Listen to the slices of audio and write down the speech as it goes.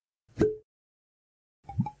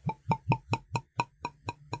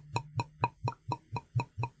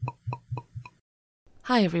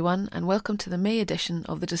Hi everyone, and welcome to the May edition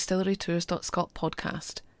of the DistilleryTours.scot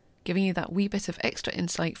podcast, giving you that wee bit of extra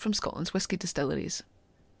insight from Scotland's whisky distilleries.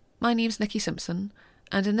 My name's Nikki Simpson,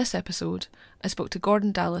 and in this episode I spoke to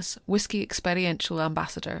Gordon Dallas, Whisky Experiential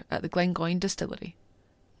Ambassador at the Glengoyne Distillery.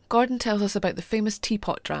 Gordon tells us about the famous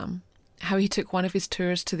Teapot Dram, how he took one of his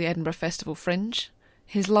tours to the Edinburgh Festival Fringe,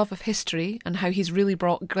 his love of history and how he's really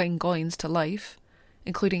brought Glengoynes to life,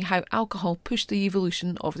 including how alcohol pushed the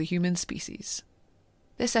evolution of the human species.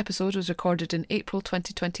 This episode was recorded in April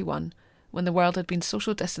 2021, when the world had been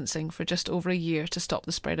social distancing for just over a year to stop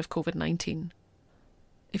the spread of COVID-19.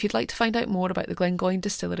 If you'd like to find out more about the Glengoyne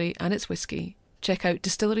Distillery and its whisky, check out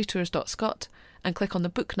DistilleryTours.scot and click on the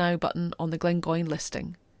Book Now button on the Glengoyne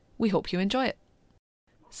listing. We hope you enjoy it.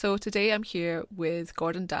 So today I'm here with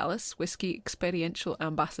Gordon Dallas, Whisky Experiential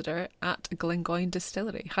Ambassador at Glengoyne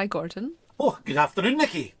Distillery. Hi Gordon. Oh, good afternoon,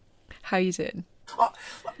 Nikki. How you doing? Oh,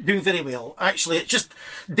 doing very well. Actually, it's just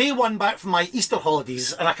day one back from my Easter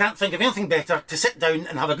holidays, and I can't think of anything better to sit down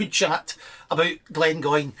and have a good chat about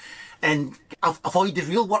Glengoyne and avoid the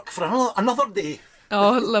real work for another day.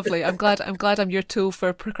 Oh, lovely. I'm glad I'm your tool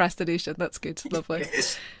for procrastination. That's good. Lovely.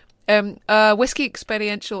 Yes. Whisky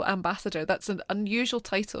Experiential Ambassador. That's an unusual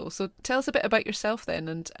title. So tell us a bit about yourself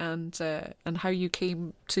then, and how you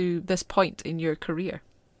came to this point in your career.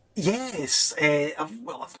 Yes, I've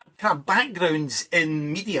kind of backgrounds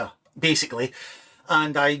in media, basically,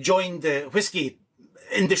 and I joined the whisky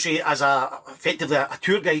industry as effectively a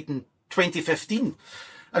tour guide in 2015.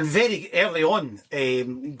 And very early on,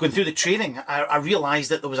 going through the training, I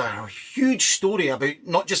realised that there was a huge story about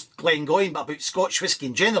not just Glengoyne, but about Scotch whisky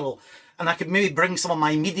in general, and I could maybe bring some of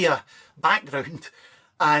my media background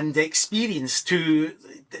and experience to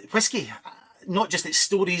whisky, not just its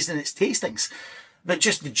stories and its tastings, but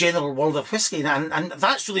just the general world of whisky. And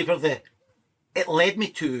that's really where it led me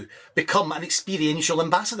to become an experiential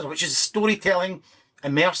ambassador, which is storytelling,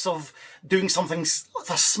 immersive, doing something with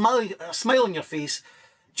a smile on your face,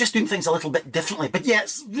 just doing things a little bit differently. But yeah,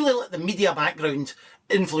 it's really like the media background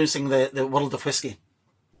influencing the world of whisky.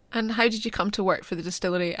 And how did you come to work for the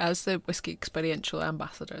distillery as the Whisky Experiential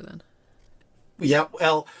Ambassador then? Yeah,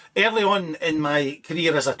 well, early on in my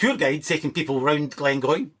career as a tour guide, taking people around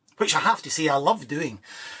Glengoyne, which I have to say I love doing.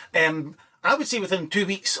 I would say within 2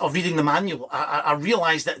 weeks of reading the manual, I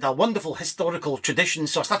realised that the wonderful historical tradition,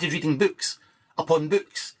 so I started reading books upon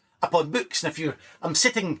books upon books. And I'm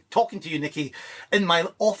sitting talking to you, Nikki, in my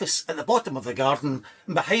office at the bottom of the garden,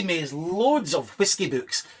 and behind me is loads of whisky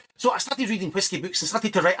books. So I started reading whisky books and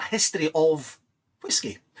started to write a history of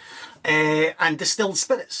whisky and distilled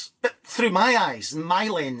spirits, but through my eyes and my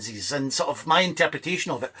lenses and sort of my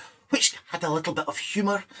interpretation of it, which had a little bit of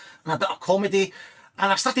humour and a bit of comedy. And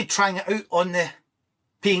I started trying it out on the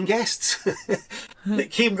paying guests that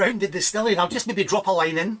came round the distillery. And I'll just maybe drop a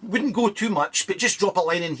line in, wouldn't go too much, but just drop a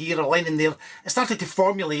line in here, a line in there. I started to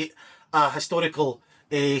formulate a historical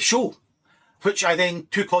show, which I then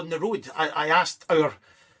took on the road. I asked our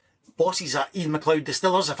bosses at Ian MacLeod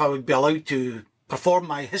Distillers if I would be allowed to perform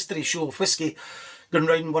my history show of whisky, going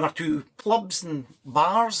round one or two clubs and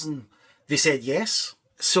bars, and they said yes.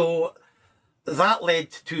 So that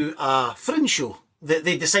led to a fringe show that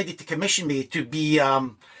they decided to commission me to be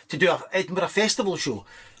to do an Edinburgh Festival show.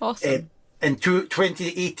 Awesome. In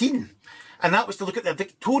 2018, and that was to look at the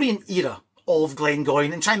Victorian era of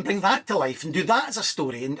Glengoyne and try and bring that to life and do that as a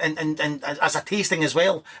story and as a tasting as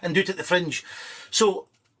well, and do it at the fringe. So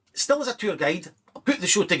still as a tour guide, I put the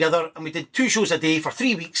show together and we did 2 shows a day for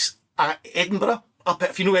 3 weeks at Edinburgh. Up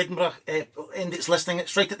at, if you know Edinburgh, and it's listening,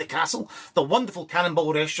 it's right at the castle, the wonderful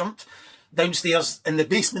Cannonball restaurant downstairs in the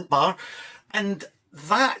basement bar. And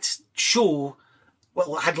that show,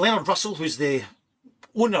 well, it had Leonard Russell, who's the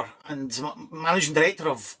owner and managing director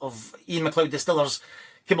of Ian MacLeod Distillers,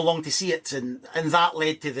 came along to see it, and that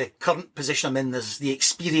led to the current position I'm in as the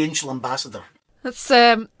experiential ambassador. That's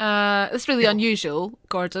really unusual,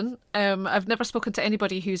 Gordon. I've never spoken to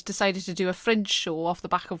anybody who's decided to do a fringe show off the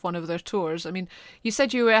back of one of their tours. I mean, you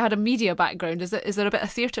said you had a media background. Is there a bit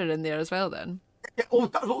of theatre in there as well then? Oh,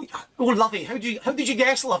 Lovey! How did you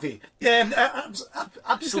guess, Lovey?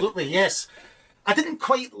 Absolutely, yes. I didn't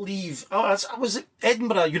quite leave. I was at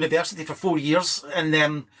Edinburgh University for 4 years,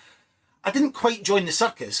 and I didn't quite join the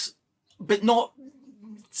circus, but not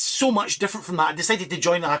so much different from that. I decided to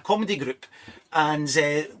join a comedy group, and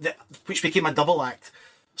which became a double act.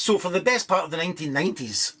 So for the best part of the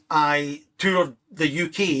 1990s, I toured the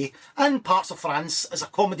UK and parts of France as a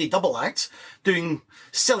comedy double act, doing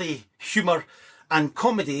silly humour and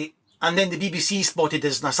comedy. And then the BBC spotted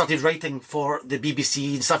us, and I started writing for the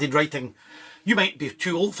BBC and started writing. You might be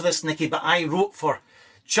too old for this, Nikki, but I wrote for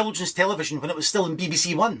children's television when it was still in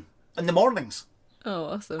BBC One in the mornings. Oh,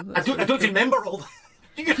 awesome. I don't remember all that.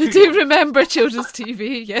 I do remember children's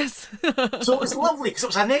TV, yes. So it was lovely because it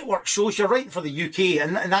was a network show. So you're writing for the UK,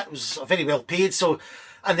 and that was very well paid. So,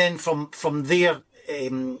 and then from there,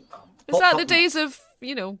 is that the days of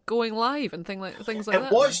going live and things like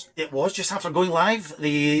that? It was just after going live.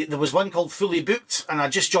 There was one called Fully Booked, and I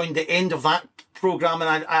just joined the end of that programme, and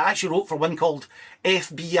I actually wrote for one called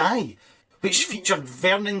FBI, which featured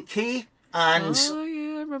Vernon Kay and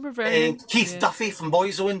I remember Vernon. Keith Duffy from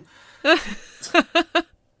Boyzone.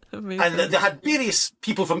 Amazing. And they had various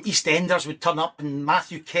people from EastEnders would turn up, and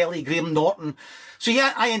Matthew Kelly, Graham Norton. So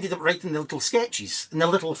yeah, I ended up writing the little sketches and the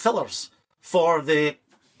little fillers for the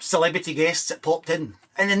celebrity guests that popped in.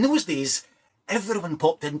 And in those days, everyone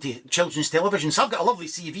popped into children's television. So I've got a lovely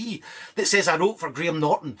CV that says I wrote for Graham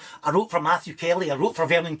Norton, I wrote for Matthew Kelly, I wrote for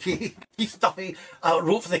Vernon Kay, Keith Duffy, I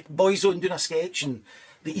wrote for the Boyzone doing a sketch, and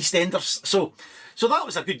the EastEnders. So that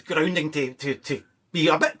was a good grounding to be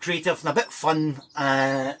a bit creative and a bit fun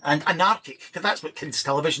and anarchic, because that's what kids'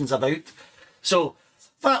 television's about. So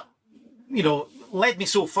that, led me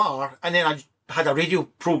so far. And then I had a radio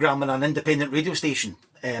programme on an independent radio station,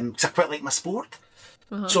 because I quite like my sport.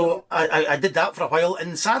 Uh-huh. So I did that for a while.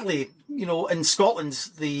 And sadly, in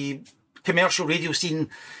Scotland, the commercial radio scene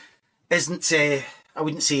isn't, I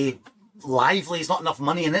wouldn't say lively, there's not enough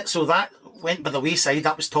money in it. So that went by the wayside.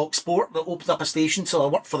 That was Talk Sport that opened up a station. So I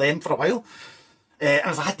worked for them for a while.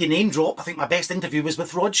 And if I had to name drop, I think my best interview was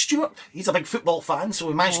with Rod Stewart. He's a big football fan, so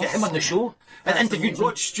we managed to get him on the show and interviewed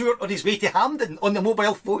Rod Stewart on his way to Hampden on the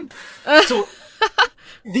mobile phone. So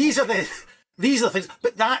these are the things.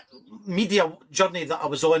 But that media journey that I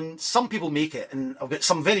was on, some people make it, and I've got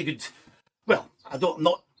some very good. Well, I'm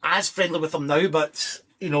not as friendly with them now, but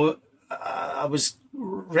I was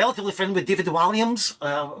relatively friendly with David Walliams.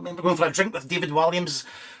 I remember going for a drink with David Walliams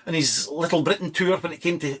on his Little Britain tour when it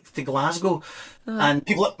came to Glasgow. And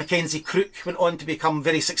people like Mackenzie Crook went on to become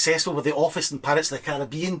very successful with The Office and Pirates of the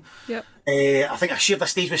Caribbean. Yep. I think I shared a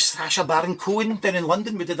stage with Sacha Baron Cohen down in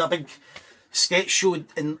London. We did a big sketch show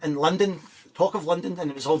in London, Talk of London, and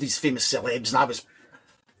it was all these famous celebs, and I was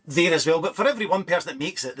there as well. But for every one person that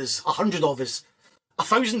makes it, there's 100 of us,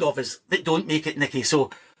 1,000 of us that don't make it, Nikki. So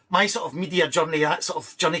my sort of media journey, that sort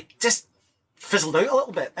of journey, just fizzled out a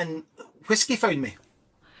little bit, and whiskey found me.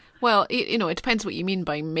 Well, it depends what you mean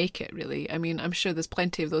by make it, really. I mean, I'm sure there's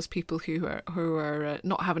plenty of those people who are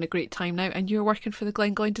not having a great time now, and you're working for the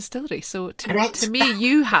Glengoyne Distillery. So to me,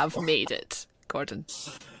 you have made it, Gordon.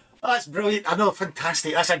 That's brilliant. I know,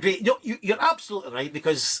 fantastic. That's a great. You're absolutely right,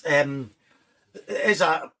 because it's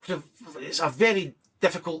a very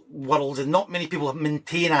difficult world, and not many people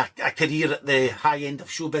maintain a career at the high end of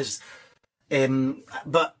showbiz.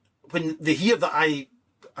 But when they hear that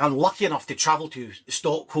I'm lucky enough to travel to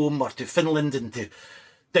Stockholm or to Finland and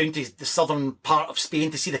down to the southern part of Spain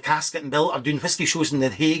to see the casket and built, or doing whiskey shows in The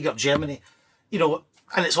Hague or Germany,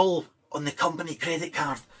 and it's all on the company credit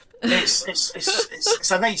card.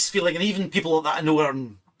 It's a nice feeling, and even people that I know are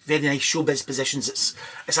in very nice showbiz positions.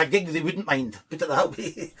 It's a gig they wouldn't mind, put it that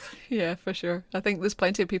way. Yeah, for sure. I think there's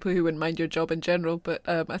plenty of people who wouldn't mind your job in general, but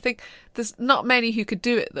I think there's not many who could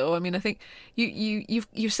do it, though. I mean, I think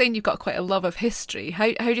you're saying you've got quite a love of history.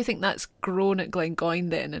 How do you think that's grown at Glengoyne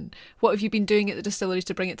then, and what have you been doing at the distillery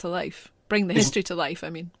to bring it to life? Bring the history to life, I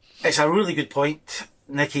mean. It's a really good point,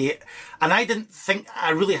 Nikki, and I didn't think I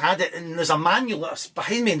really had it. And there's a manual that's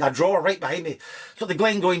behind me in a drawer right behind me. So the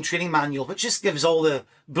Glengoyne training manual, which just gives all the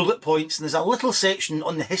bullet points, and there's a little section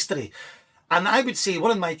on the history. And I would say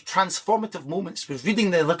one of my transformative moments was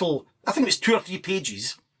reading the little, I think it was 2 or 3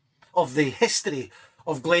 pages of the history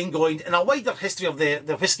of Glengoyne and a wider history of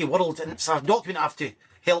the whisky world. And it's a document I have to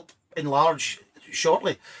help enlarge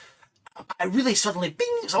shortly. I really suddenly,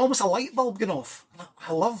 bing, it's almost a light bulb going off.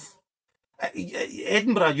 I love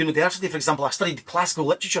Edinburgh University, for example. I studied classical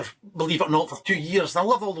literature, believe it or not, for 2 years. And I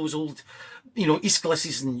love all those old,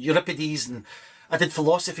 Aeschyluses and Euripides. And I did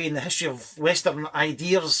philosophy and the history of Western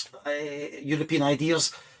ideas, European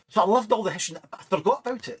ideas. So I loved all the history. I forgot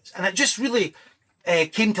about it. And it just really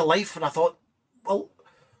came to life. And I thought, well,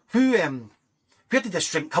 where did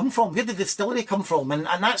this drink come from? Where did the distillery come from? And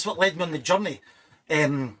that's what led me on the journey.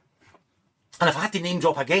 And if I had to name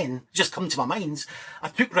drop again, just come to my mind, I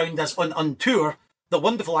took round as on tour the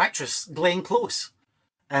wonderful actress Glenn Close,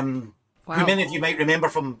 who many of you might remember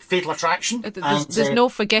from Fatal Attraction. There's no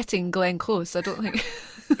forgetting Glenn Close, I don't think.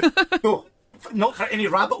 No, not for any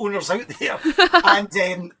rabbit owners out there.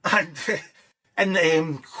 and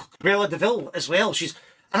Cruella de Vil as well.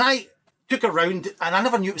 And I took her round, and I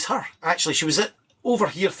never knew it was her. Actually, she was over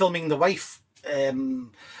here filming The Wife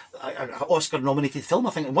Oscar-nominated film,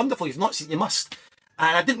 I think. Wonderful. If you've not seen it, you must.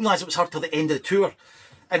 And I didn't realise it was her till the end of the tour.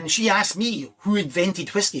 And she asked me who invented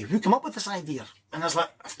whiskey, who came up with this idea. And I was like,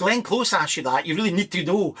 if Glenn Close asked you that, you really need to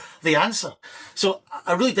know the answer. So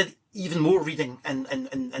I really did even more reading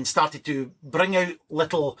and started to bring out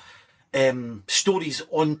little stories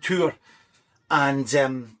on tour.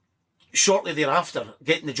 And shortly thereafter,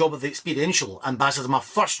 getting the job of the Experiential Ambassador, my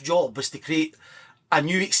first job was to create a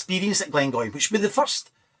new experience at Glengoyne, which would be the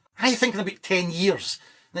first, I think, in about 10 years.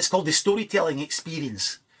 And it's called the Storytelling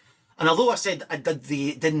Experience. And although I said I did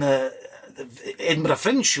the Edinburgh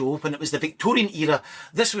Fringe show when it was the Victorian era,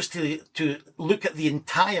 this was to look at the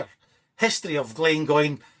entire history of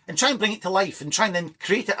Glengoyne and try and bring it to life and try and then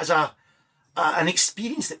create it as an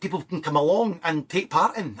experience that people can come along and take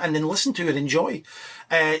part in and then listen to and enjoy.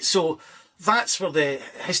 So that's where the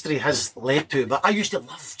history has led to. But I used to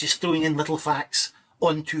love just throwing in little facts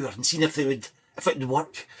on tour and seeing if it would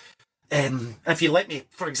work. If you let me,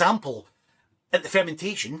 for example, at the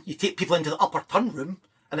fermentation, you take people into the upper tun room,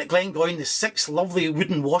 and at Glengoyne, there's 6 lovely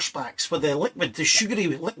wooden washbacks where the liquid, the sugary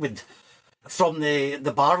liquid from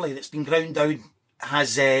the barley that's been ground down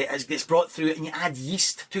gets brought through it, and you add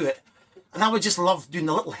yeast to it. And I would just love doing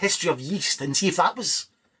the little history of yeast and see if that was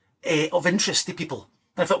of interest to people.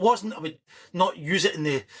 And if it wasn't, I would not use it in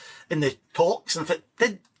the talks. And if it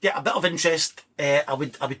did get a bit of interest, I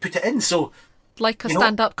would put it in. So. Like a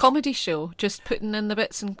stand-up comedy show, just putting in the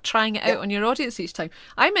bits and trying it out on your audience each time.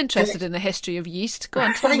 I'm interested in the history of yeast. Go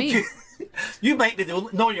on, tell me. You might be the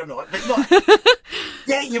only... No, you're not. But no.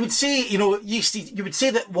 Yeah, you would say, yeast, you would say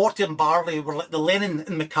that water and barley were like the Lennon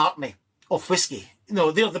and McCartney of whiskey.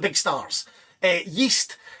 They're the big stars.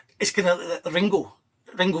 Yeast is kind of the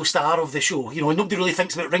Ringo Starr of the show. Nobody really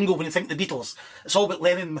thinks about Ringo when you think the Beatles. It's all about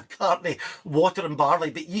Lennon, McCartney, water and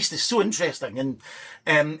barley. But yeast is so interesting, and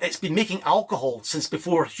it's been making alcohol since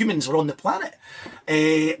before humans were on the planet.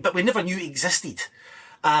 But we never knew it existed.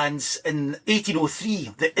 And in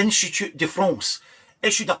 1803, the Institut de France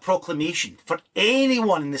issued a proclamation for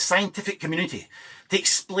anyone in the scientific community to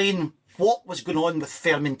explain what was going on with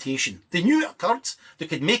fermentation. They knew it occurred, they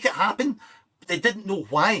could make it happen, but they didn't know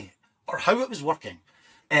why or how it was working.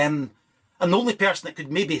 And the only person that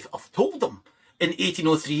could maybe have told them in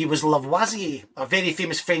 1803 was Lavoisier, a very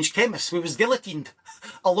famous French chemist who was guillotined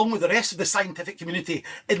along with the rest of the scientific community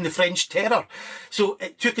in the French Terror. So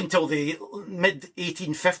it took until the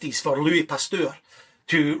mid-1850s for Louis Pasteur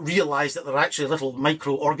to realise that there are actually little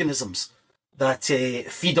microorganisms that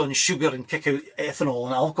feed on sugar and kick out ethanol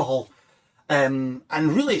and alcohol. And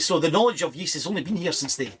really, so the knowledge of yeast has only been here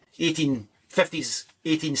since the 1850s,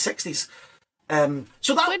 1860s.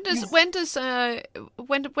 So that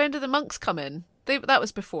when do the monks come in? That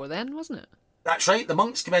was before then, wasn't it? That's right. The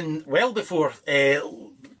monks come in well before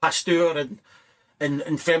Pasteur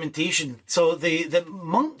and fermentation. So the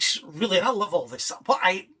monks really, I love all this. What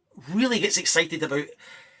I really gets excited about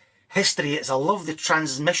history is I love the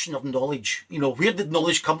transmission of knowledge. Where did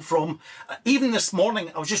knowledge come from? Even this morning,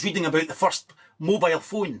 I was just reading about the first mobile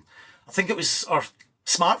phone. I think it was our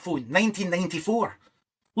smartphone, 1994.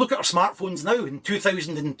 Look at our smartphones now in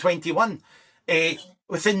 2021.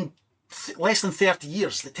 Within less than 30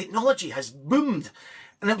 years, the technology has boomed.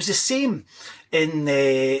 And it was the same in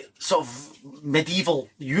sort of medieval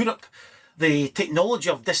Europe. The technology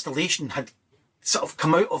of distillation had sort of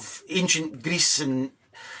come out of ancient Greece and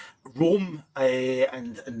Rome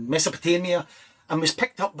and Mesopotamia, and was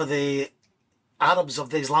picked up by the Arabs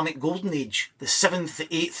of the Islamic Golden Age, the 7th, the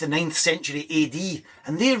 8th, the 9th century AD.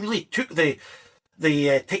 And they really took the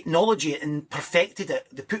technology and perfected it.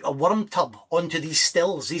 They put a worm tub onto these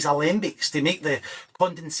stills, these alembics, to make the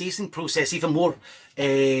condensation process even more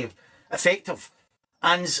effective.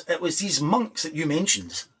 And it was these monks that you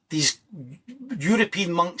mentioned, these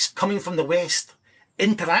European monks coming from the West,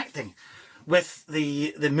 interacting with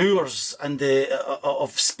the Moors and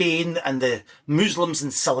of Spain and the Muslims in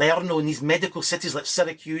Salerno and these medical cities like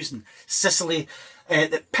Syracuse and Sicily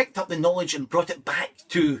that picked up the knowledge and brought it back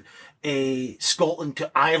to Scotland,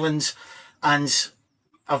 to Ireland. And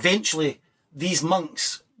eventually these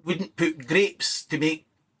monks wouldn't put grapes to make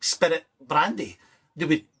spirit brandy. They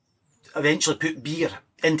would eventually put beer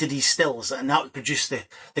into these stills, and that would produce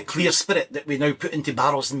the clear spirit that we now put into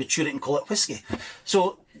barrels and mature it and call it whiskey.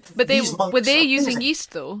 So, but were they using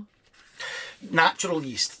yeast though? Natural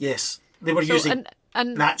yeast, yes. They were using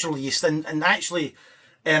natural yeast, and actually,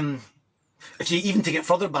 if you even take it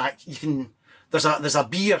further back, there's a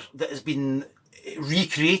beer that has been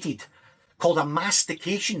recreated called a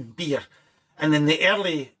mastication beer, and in the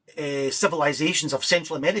early civilizations of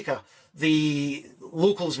Central America, the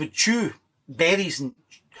locals would chew berries and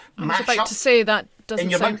I was mash about up to say that in doesn't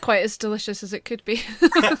your sound mouth. quite as delicious as it could be.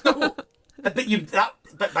 No,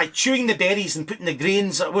 but by chewing the berries and putting the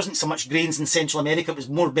grains, it wasn't so much grains in Central America, it was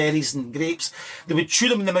more berries and grapes. They would chew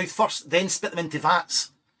them in the mouth first, then spit them into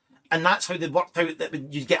vats. And that's how they worked out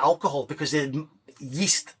that you'd get alcohol, because the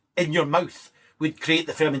yeast in your mouth would create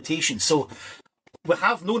the fermentation. So we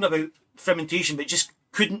have known about fermentation, but just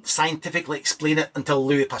couldn't scientifically explain it until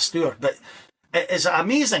Louis Pasteur. But it is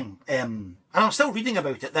amazing, and I'm still reading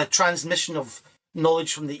about it. The transmission of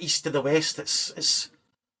knowledge from the east to the west. It's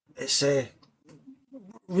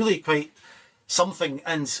really quite something.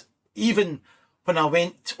 And even when I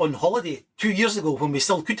went on holiday 2 years ago, when we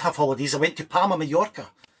still could have holidays, I went to Palma,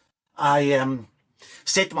 Mallorca. I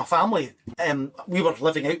said to my family, we were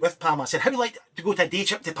living out with Palma, I said, how would you like to go to a day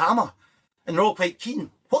trip to Palma? And they're all quite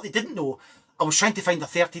keen. What they didn't know, I was trying to find a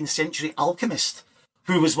 13th century alchemist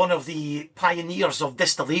who was one of the pioneers of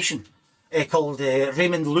distillation, called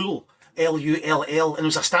Raymond Lull, Lull, and there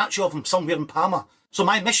was a statue of him somewhere in Palma. So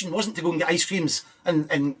my mission wasn't to go and get ice creams, and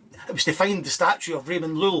it was to find the statue of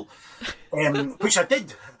Raymond Lull, which I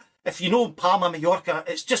did. If you know Palma, Mallorca,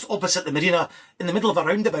 it's just opposite the marina in the middle of a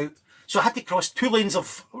roundabout. So I had to cross 2 lanes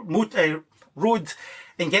of road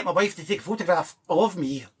and get my wife to take a photograph of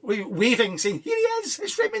me, waving, saying, here he is,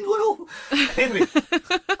 it's Raymond Lull. Anyway,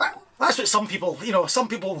 that's what some people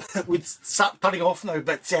would start turning off now.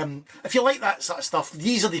 But if you like that sort of stuff,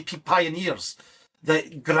 these are the pioneers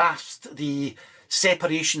that grasped the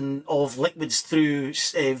separation of liquids through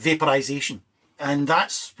vaporization. And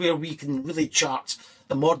that's where we can really chart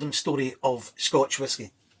the modern story of Scotch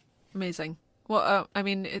whisky. Amazing. Well, I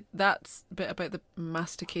mean, that's a bit about the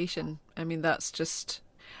mastication. I mean, that's just...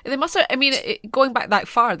 They must have... I mean, going back that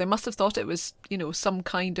far, they must have thought it was, some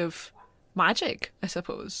kind of magic, I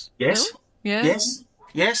suppose. Yes. No? Yeah.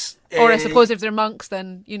 Yes. Or I suppose if they're monks,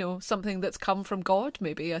 then, something that's come from God,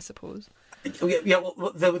 maybe, I suppose. Yeah,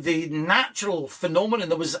 well, the natural phenomenon,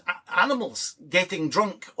 there was animals getting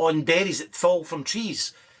drunk on berries that fall from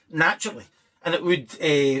trees naturally, and it would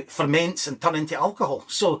ferment and turn into alcohol.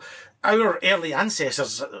 So our early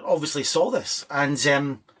ancestors obviously saw this, and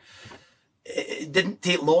it didn't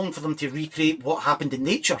take long for them to recreate what happened in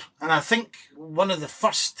nature. And I think one of the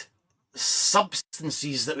first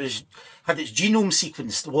substances that had its genome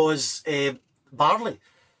sequenced was barley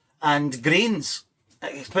and grains.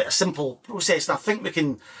 It's quite a simple process, and I think we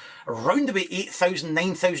can, around about 8,000,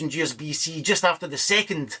 9,000 years BC, just after the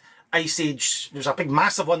second ice age, there was a big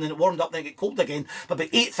massive one, and it warmed up, then it got cold again, but about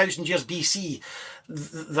 8,000 years BC,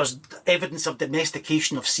 there's evidence of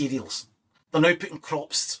domestication of cereals. They're now putting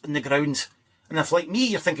crops in the ground. And if, like me,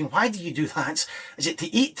 you're thinking, why do you do that? Is it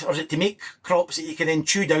to eat, or is it to make crops that you can then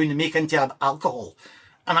chew down and make into alcohol?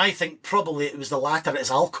 And I think probably it was the latter. It's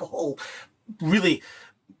alcohol really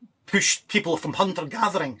pushed people from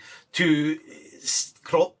hunter-gathering to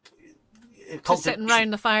crop cultivation. Sitting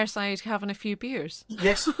round the fireside having a few beers.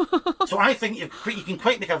 Yes. So I think you can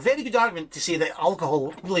quite make a very good argument to say that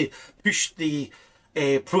alcohol really pushed the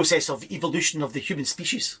process of evolution of the human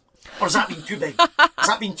species. Or has that been too big? Has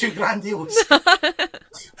that been too grandiose?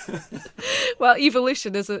 Well,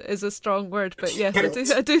 evolution is a strong word, but yes,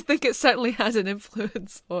 I do think it certainly has an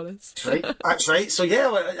influence on us. That's right. So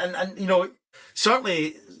yeah, and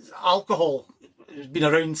certainly alcohol has been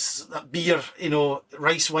around, beer,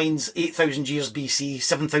 rice wines, 8,000 years BC,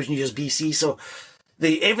 7,000 years BC. So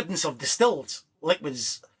the evidence of distilled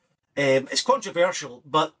liquids is controversial,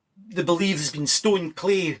 but they believe there's been stone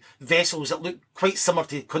clay vessels that look quite similar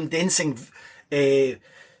to condensing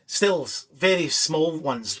stills, very small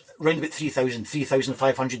ones, around about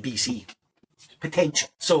 3,500 BC. Potential.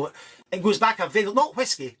 So it goes back not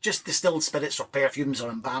whiskey, just distilled spirits or perfumes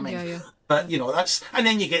or embalming. Yeah. But, that's... And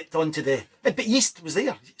then you get onto but yeast was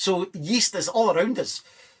there. So yeast is all around us.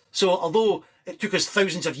 So although it took us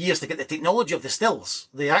thousands of years to get the technology of the stills,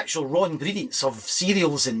 the actual raw ingredients of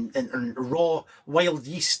cereals and raw wild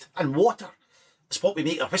yeast and water is what we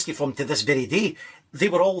make our whiskey from to this very day. They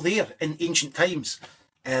were all there in ancient times.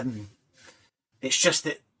 It's just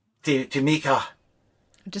that to make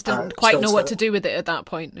just didn't quite know what to do with it at that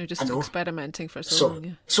point. They're just experimenting for so long.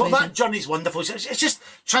 Yeah. So that journey's wonderful. It's just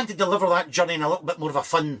trying to deliver that journey in a little bit more of a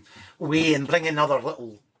fun way and bring in other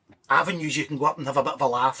little avenues you can go up and have a bit of a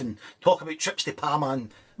laugh and talk about trips to Palma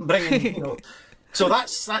and bring in, So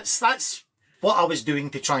that's what I was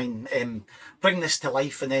doing to try and bring this to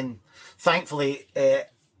life. And then thankfully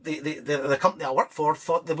the company I work for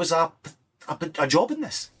thought there was a job in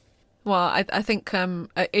this. Well, I think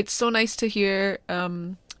it's so nice to hear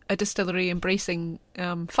a distillery embracing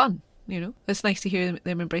fun, It's nice to hear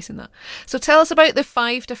them embracing that. So tell us about the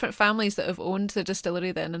 5 different families that have owned the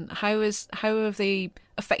distillery then, and how have they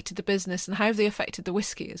affected the business, and how have they affected the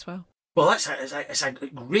whiskey as well? Well, it's a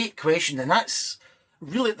great question, and that's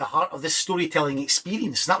really at the heart of this storytelling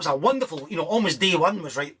experience. And that was a wonderful, almost day one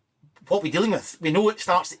was right, what we're dealing with. We know it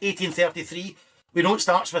starts at 1833. We know it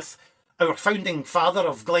starts with our founding father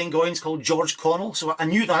of Glengoyne's called George Connell. So I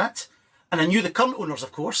knew that. And I knew the current owners,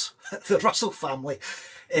 of course, the Russell family,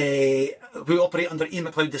 who operate under Ian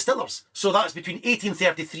MacLeod Distillers. So that's between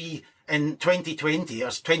 1833 and 2020, or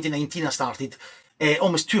 2019 I started,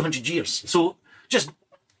 almost 200 years. So just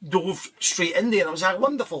dove straight in there. It was a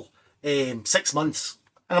wonderful 6 months.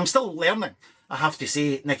 And I'm still learning, I have to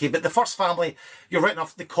say, Nikki. But the first family, you're right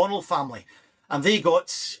enough, the Connell family. And they got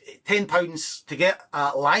 £10 to get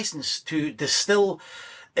a licence to distill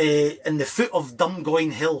in the foot of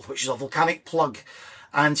Drumgoyne Hill, which is a volcanic plug.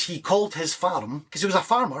 And he called his farm, because he was a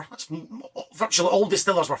farmer, virtually all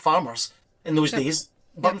distillers were farmers in those days,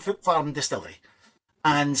 Burnfoot Farm Distillery.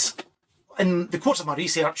 And in the course of my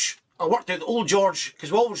research, I worked out that Old George,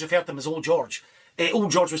 because we always refer to him as Old George,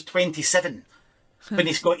 Old George was 27 when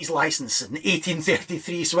he got his licence in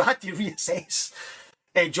 1833, so I had to reassess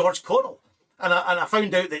George Connell. And I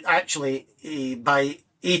found out that actually by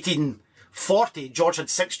 1840, George had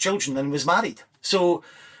 6 children and was married. So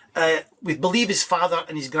we believe his father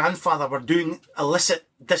and his grandfather were doing illicit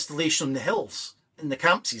distillation on the hills, in the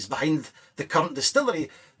Campsies, behind the current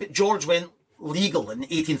distillery. But George went legal in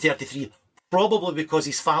 1833, probably because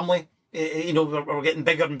his family, were getting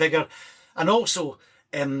bigger and bigger. And also,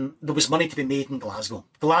 there was money to be made in Glasgow.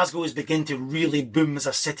 Glasgow was beginning to really boom as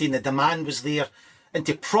a city, and the demand was there. And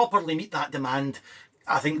to properly meet that demand,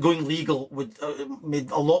 I think going legal would made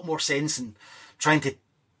a lot more sense than trying to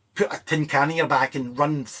put a tin can in your back and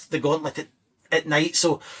run the gauntlet at night.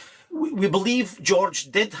 So we believe George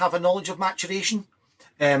did have a knowledge of maturation.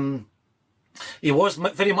 He was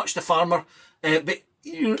very much the farmer, but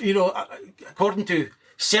according to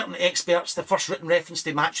certain experts, the first written reference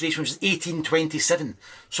to maturation was 1827.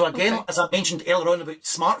 So again, as I mentioned earlier on about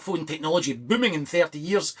smartphone technology booming in 30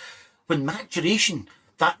 years, when maturation,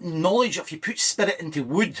 that knowledge, if you put spirit into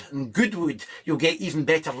wood and good wood, you'll get even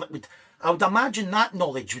better liquid. I would imagine that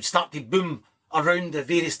knowledge would start to boom around the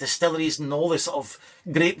various distilleries and all the sort of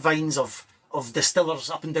grapevines of distillers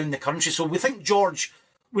up and down the country. So we think George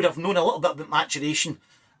would have known a little bit about maturation,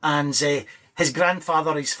 and his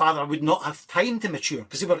grandfather, his father, would not have time to mature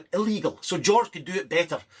because they were illegal. So George could do it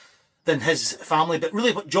better than his family. But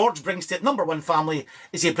really what George brings to it, number one family,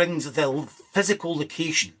 is he brings the physical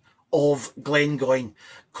location of Glengoyne,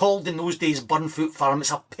 called in those days Burnfoot Farm. It's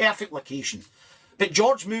a perfect location. But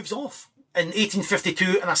George moves off in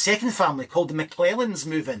 1852, and a second family called the McClellans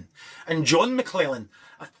move in. And John McClellan,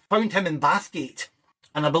 I found him in Bathgate,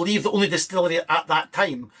 and I believe the only distillery at that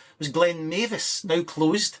time was Glen Mavis, now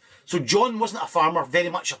closed. So John wasn't a farmer, very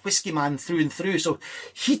much a whisky man through and through. So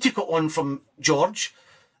he took it on from George.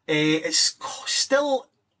 It's still,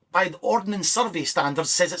 by the Ordnance Survey standards,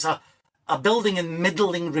 says it's a building in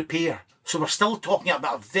middling repair. So we're still talking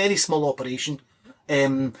about a very small operation,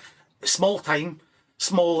 small time,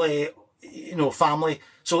 small, family.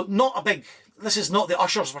 So not a big, this is not the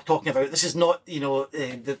Ushers we're talking about. This is not,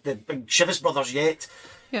 the big Chivas brothers yet.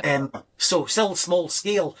 Yeah. So still small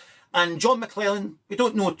scale. And John McClellan, we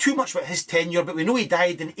don't know too much about his tenure, but we know he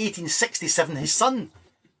died in 1867. His son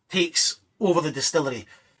takes over the distillery.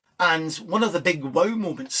 And one of the big wow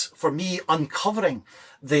moments for me uncovering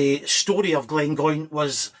the story of Glengoyne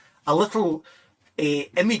was a little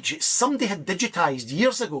image somebody had digitised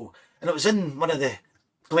years ago. And it was in one of the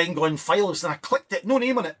Glengoyne files. And I clicked it, no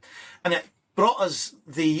name on it. And it brought us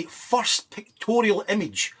the first pictorial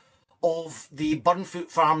image of the Burnfoot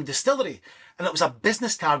Farm Distillery. And it was a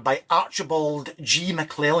business card by Archibald G.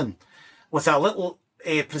 McClellan with a little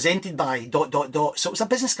presented by ... So it was a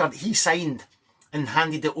business card that he signed and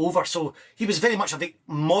handed it over. So he was very much a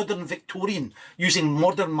modern Victorian, using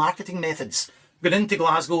modern marketing methods, going into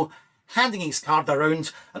Glasgow, handing his card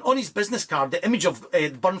around, and on his business card, the image of the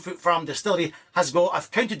Burnfoot Farm Distillery has got,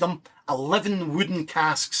 I've counted them, 11 wooden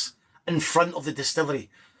casks in front of the distillery.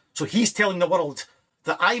 So he's telling the world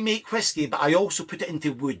that I make whisky, but I also put it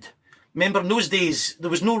into wood. Remember, in those days, there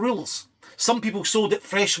was no rules. Some people sold it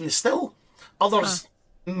fresh from the still, others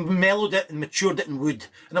mellowed it and matured it in wood.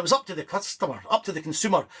 And it was up to the customer, up to the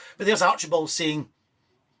consumer. But there's Archibald saying,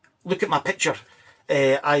 look at my picture.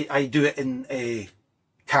 I do it in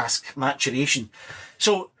cask maturation.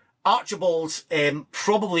 So Archibald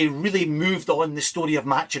probably really moved on the story of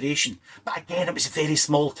maturation. But again, it was a very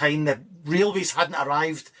small time. The railways hadn't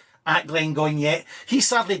arrived at Glengoyne yet. He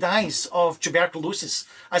sadly dies of tuberculosis,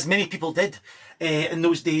 as many people did in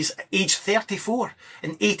those days, aged 34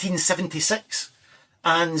 in 1876.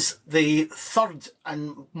 And the third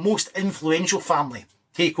and most influential family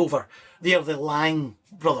take over. They're the Lang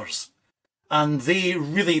brothers. And they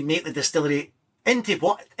really make the distillery into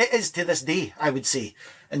what it is to this day, I would say,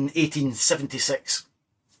 in 1876.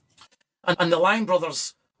 And the Lang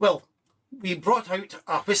brothers, well, we brought out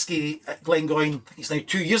a whisky at Glengoyne, I think it's now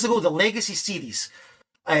 2 years ago, the Legacy series.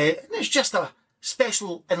 It's just a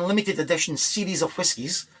special and limited edition series of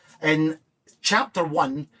whiskies. And chapter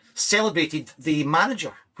 1 celebrated the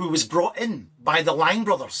manager who was brought in by the Lang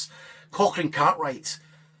brothers, Cochrane Cartwright,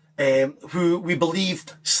 who we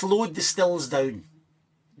believed slowed the stills down.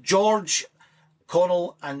 George,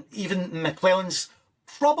 Connell and even McClellan's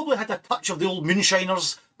probably had a touch of the old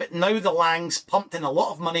moonshiners, but now the Langs pumped in a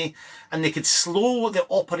lot of money and they could slow the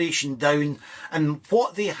operation down. And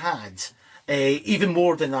what they had, even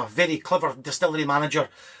more than a very clever distillery manager,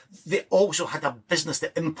 they also had a business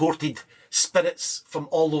that imported spirits from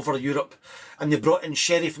all over Europe. And they brought in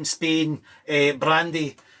sherry from Spain,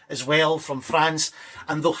 brandy as well from France.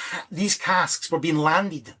 And these casks were being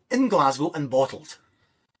landed in Glasgow and bottled.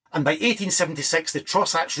 And by 1876, the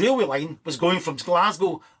Trossachs railway line was going from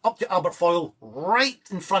Glasgow up to Aberfoyle, right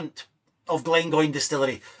in front of Glengoyne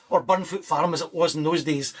Distillery, or Burnfoot Farm as it was in those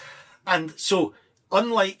days. And so,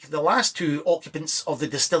 unlike the last two occupants of the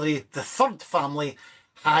distillery, the third family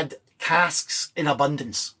had casks in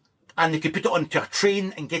abundance. And they could put it onto a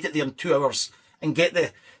train and get it there in 2 hours and get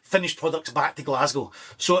the finished products back to Glasgow.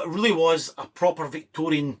 So it really was a proper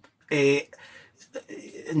Victorian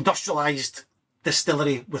industrialised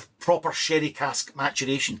distillery with proper sherry cask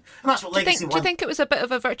maturation. And that's what Legacy Do you think it was a bit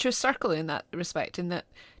of a virtuous circle in that respect? In that,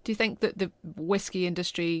 do you think that the whisky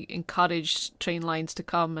industry encouraged train lines to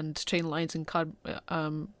come, and train lines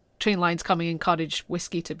coming encouraged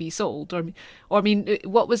whisky to be sold? Or I mean,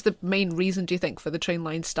 what was the main reason, do you think, for the train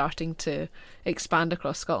lines starting to expand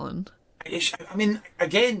across Scotland? I mean,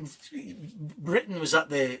 again, Britain was at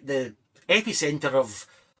the epicentre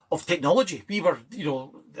of technology. We were,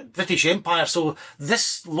 the British Empire. So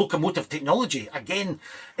this locomotive technology, again,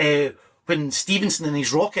 when Stephenson and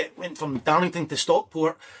his rocket went from Darlington to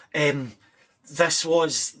Stockport, this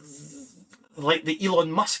was like the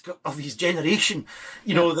Elon Musk of his generation.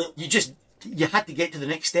 That you had to get to the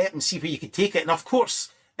next step and see where you could take it. And of course,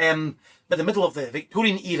 by the middle of the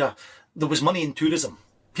Victorian era, there was money in tourism.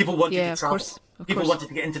 People wanted to travel. People wanted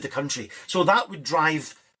to get into the country. So that would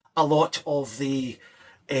drive a lot of the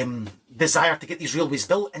desire to get these railways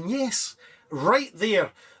built. And yes, right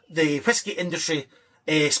there, the whisky industry,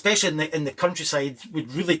 especially in the countryside,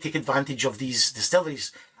 would really take advantage of these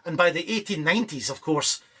distilleries. And by the 1890s, of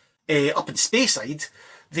course, up in Speyside,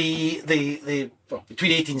 between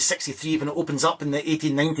 1863 when it opens up in the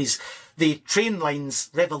 1890s, the train lines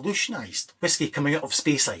revolutionised whisky coming out of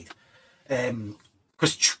Speyside.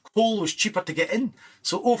 Because coal was cheaper to get in.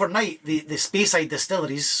 So overnight, the Speyside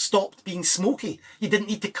distilleries stopped being smoky. You didn't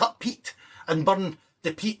need to cut peat and burn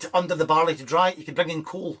the peat under the barley to dry it. You could bring in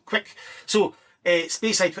coal quick. So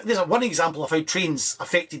Speyside, there's one example of how trains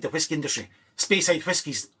affected the whisky industry. Speyside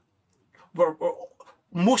whiskies were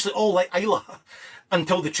mostly all like Islay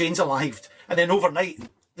until the trains arrived. And then overnight,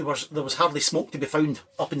 there was hardly smoke to be found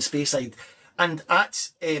up in Speyside. And at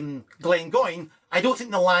Glengoyne, I don't think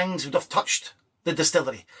the Langs would have touched the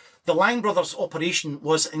distillery. The Lang brothers' operation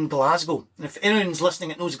was in Glasgow. And if anyone's listening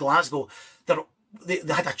that knows Glasgow, they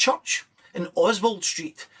had a church in Oswald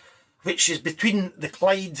Street, which is between the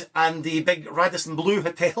Clyde and the big Radisson Blue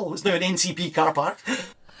Hotel. It's now an NCP car park.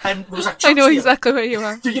 And there was a church I know there. exactly where you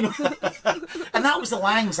are. Do you know? And that was the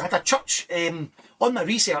Langs. They had a church. On my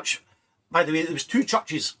research, by the way, there was 2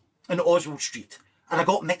 churches in Oswald Street. And I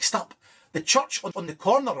got mixed up. The church on the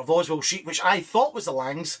corner of Oswald Street, which I thought was the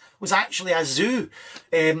Langs, was actually a zoo.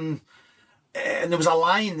 And there was a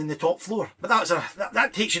lion in the top floor. But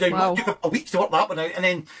that takes you down. Wow. It took a week to work that one out. And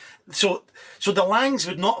then, so the Langs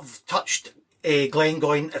would not have touched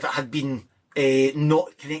Glengoyne if it had been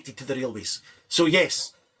not connected to the railways. So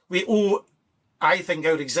yes, we owe, I think,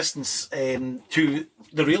 our existence to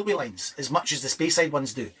the railway lines as much as the Speyside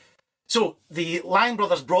ones do. So the Lang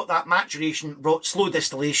brothers brought that maturation, brought slow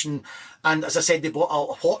distillation, and as I said, they brought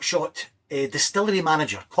a hotshot distillery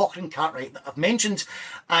manager, Cochrane Cartwright, that I've mentioned,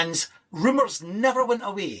 and rumours never went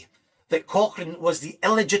away that Cochrane was the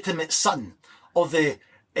illegitimate son of the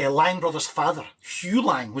Lang brothers' father. Hugh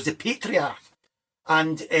Lang was the patriarch,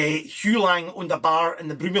 and Hugh Lang owned a bar in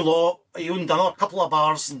the Broomielaw. He owned another couple of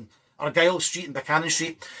bars in Argyll Street and Buchanan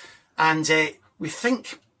Street, and we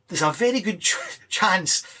think there's a very good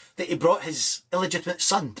chance that he brought his illegitimate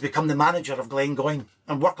son to become the manager of Glengoyne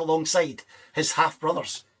and work alongside his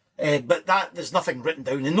half-brothers. But there's nothing written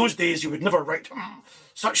down. In those days, you would never write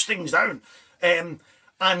such things down. And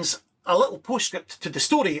a little postscript to the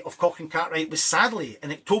story of Cochrane Cartwright was sadly,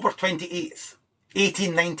 on October 28th,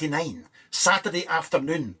 1899, Saturday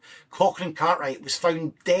afternoon, Cochrane Cartwright was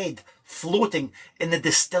found dead, floating in the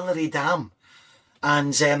Distillery Dam.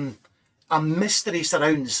 And a mystery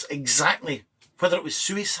surrounds exactly whether it was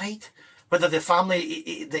suicide, whether the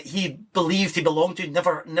family that he believed he belonged to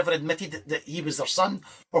never admitted that he was their son,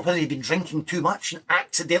 or whether he'd been drinking too much and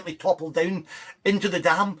accidentally toppled down into the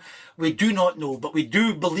dam. We do not know, but we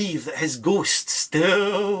do believe that his ghost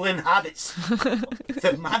still inhabits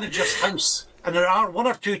the manager's house. And there are one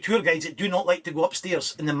or two tour guides that do not like to go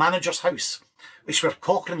upstairs in the manager's house, which is where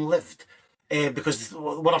Cochrane lived, because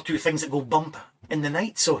one or two things that go bump in the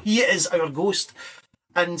night. So he is our ghost.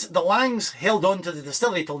 And the Langs held on to the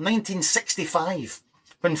distillery till 1965,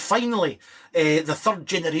 when finally the third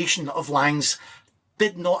generation of Langs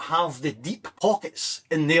did not have the deep pockets,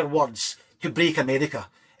 in their words, to break America.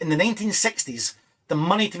 In the 1960s, the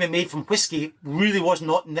money to be made from whisky really was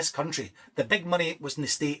not in this country. The big money was in the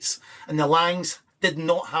States, and the Langs did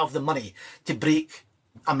not have the money to break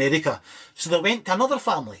America. So they went to another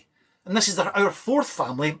family, and this is our fourth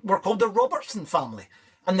family. We're called the Robertson family.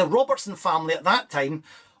 And the Robertson family at that time,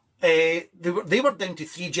 they were down to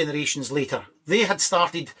 3 generations later. They had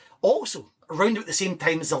started also around about the same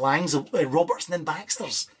time as the Langs, Robertson and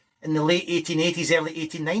Baxters, in the late 1880s, early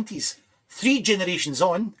 1890s. 3 generations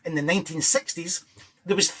on, in the 1960s,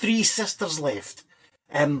 there was 3 sisters left.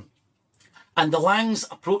 And the Langs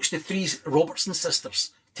approached the 3 Robertson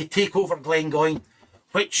sisters to take over Glengoyne,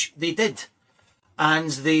 which they did.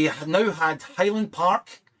 And they now had Highland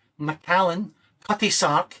Park, Macallan, Cutty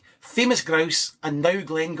Sark, Famous Grouse, and now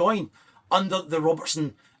Glengoyne under the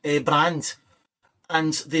Robertson brand.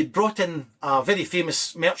 And they brought in a very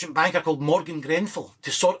famous merchant banker called Morgan Grenfell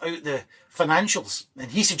to sort out the financials. And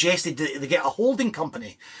he suggested that they get a holding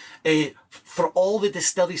company for all the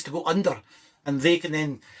distilleries to go under. And they can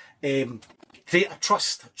then create a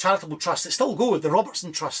trust, charitable trust. It still goes, the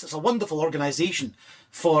Robertson Trust. It's a wonderful organisation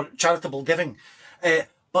for charitable giving.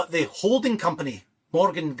 But the holding company,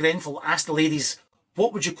 Morgan Grenfell, asked the ladies,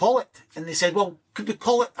 what would you call it? And they said, well, could we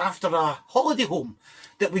call it after a holiday home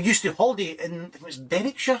that we used to holiday in, I think it was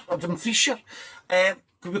Berwickshire or Dumfriesshire?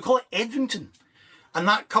 Could we call it Edrington? And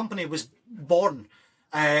that company was born.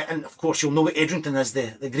 And of course, you'll know Edrington as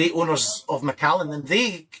the great owners of Macallan. And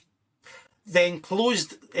they then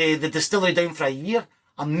closed the distillery down for a year.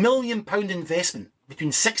 £1 million investment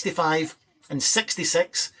between 65 and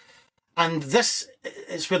 66. And this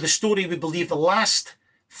is where the story, we believe, the last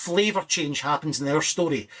flavour change happens in our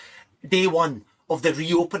story. Day one of the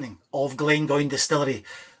reopening of Glengoyne Distillery.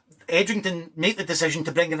 Edrington make the decision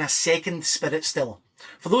to bring in a second spirit still.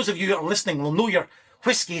 For those of you who are listening will know your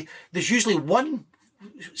whisky, there's usually one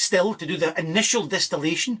still to do the initial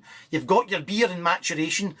distillation. You've got your beer in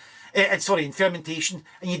maturation, in fermentation,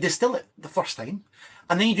 and you distill it the first time.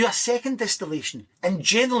 And then you do a second distillation. And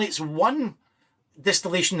generally it's one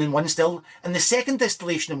distillation in one still and the second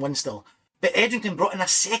distillation in one still. But Edrington brought in a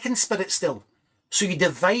second spirit still. So you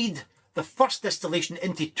divide the first distillation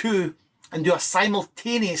into 2 and do a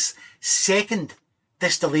simultaneous second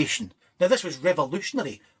distillation. Now this was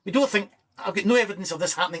revolutionary. I've got no evidence of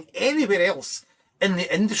this happening anywhere else in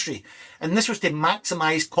the industry. And this was to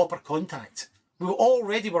maximise copper contact. We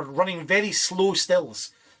already were running very slow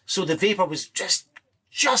stills. So the vapour was just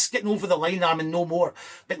getting over the line arm and no more.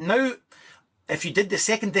 But now, if you did the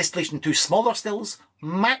second distillation to smaller stills,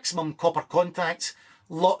 maximum copper contact,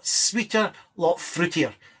 lot sweeter, lot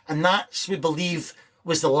fruitier. And that's, we believe,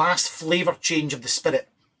 was the last flavour change of the spirit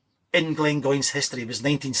in Glengoyne's history. It was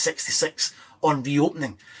 1966 on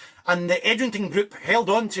reopening. And the Edrington group held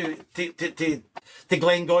on to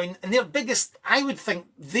Glengoyne, and their biggest, I would think,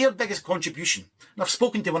 their biggest contribution, and I've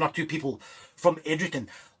spoken to 1 or 2 people from Edrington,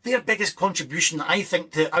 their biggest contribution, I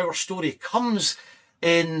think, to our story comes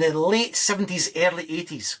in the late 70s, early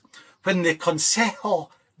 80s, when the Consejo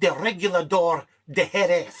de Regulador de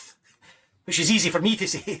Jerez, which is easy for me to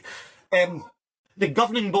say, the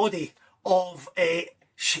governing body of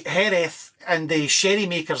Jerez and the sherry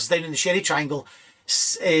makers down in the Sherry Triangle,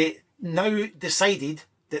 now decided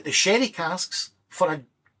that the sherry casks for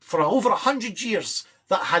over 100 years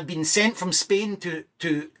that had been sent from Spain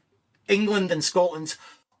to England and Scotland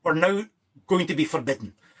were now going to be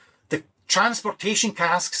forbidden. The transportation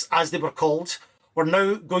casks, as they were called, were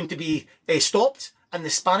now going to be stopped, and the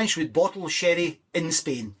Spanish would bottle sherry in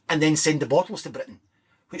Spain and then send the bottles to Britain,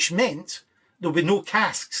 which meant there would be no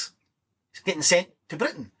casks getting sent to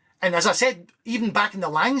Britain. And as I said, even back in the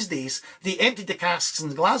Lang's days, they emptied the casks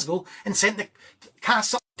in Glasgow and sent the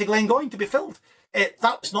casks up to Glengoyne to be filled.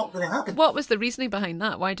 That was not going to happen. What was the reasoning behind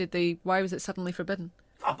that? Why was it suddenly forbidden?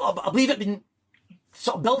 I believe it had been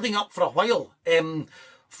sort of building up for a while.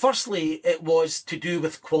 Firstly, it was to do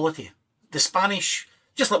with quality. The Spanish,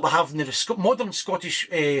 just like we have in the modern Scottish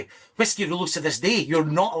whisky rules to this day, you're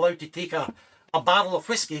not allowed to take a barrel of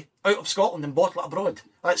whisky out of Scotland and bottle it abroad.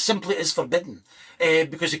 That simply is forbidden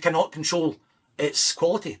because you cannot control its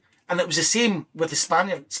quality. And it was the same with the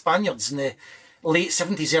Spaniards in the late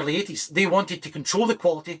 70s, early 80s. They wanted to control the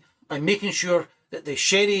quality by making sure that the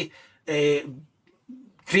sherry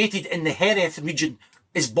created in the Jerez region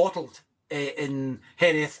is bottled in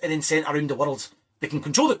Jerez and then sent around the world. They can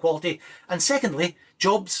control the quality. And secondly,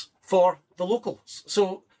 jobs for the locals.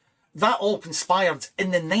 So that all conspired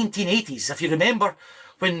in the 1980s. If you remember,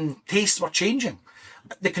 when tastes were changing,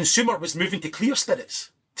 the consumer was moving to clear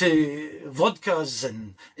spirits, to vodkas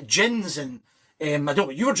and gins and I don't know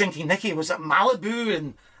what you were drinking, Nikki. Was it Malibu?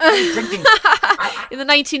 And I was drinking... In the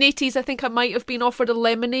 1980s, I think I might have been offered a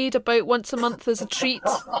lemonade about once a month as a treat.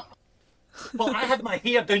 Well, I had my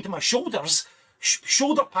hair down to my shoulders,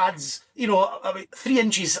 shoulder pads, about 3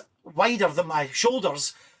 inches wider than my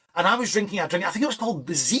shoulders, and I was drinking a drink. I think it was called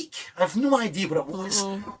Bezique. I have no idea what it was,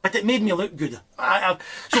 but it made me look good.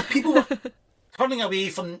 So people were turning away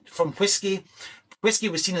from whiskey. Whiskey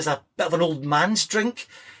was seen as a bit of an old man's drink,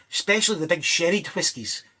 especially the big sherried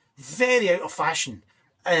whiskies. Very out of fashion.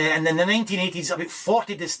 And in the 1980s, about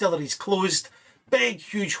 40 distilleries closed. Big,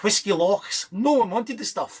 huge whiskey lochs. No one wanted the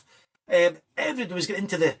stuff. Everybody was getting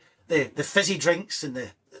into the fizzy drinks and the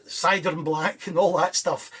cider and black and all that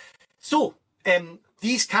stuff. So,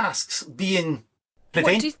 these casks being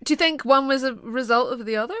prevented... Do you think one was a result of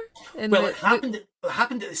the other? It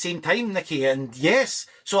happened at the same time, Nikki, and yes.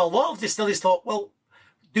 So a lot of distilleries thought, well,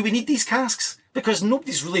 do we need these casks? Because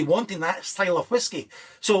nobody's really wanting that style of whiskey.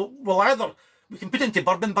 So we can put it into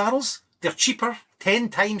bourbon barrels. They're cheaper, 10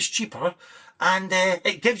 times cheaper, and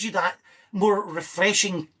it gives you that more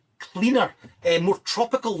refreshing, cleaner, more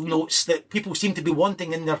tropical notes that people seem to be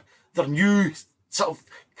wanting in their new sort of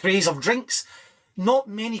craze of drinks. Not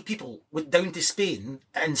many people went down to Spain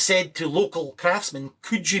and said to local craftsmen,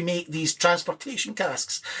 could you make these transportation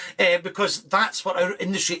casks? Because that's what our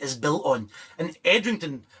industry is built on. And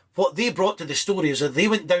Edrington, what they brought to the story is that they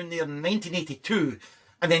went down there in 1982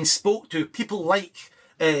 and then spoke to people like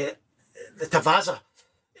the Tavasa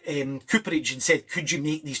cooperage and said, could you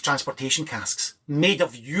make these transportation casks made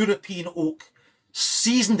of European oak,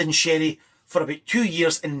 seasoned in sherry for about 2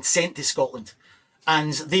 years and sent to Scotland?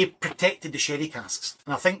 And they protected the sherry casks.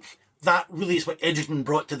 And I think that really is what Edrington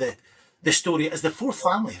brought to the story as the fourth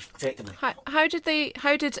family, effectively. How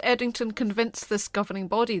did Edrington convince this governing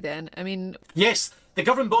body then? I mean... Yes, the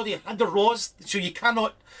governing body had the laws, so you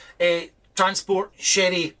cannot transport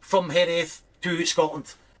sherry from Jerez to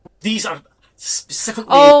Scotland. These are specifically...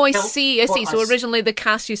 Oh, I see. So originally the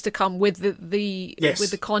cask used to come with the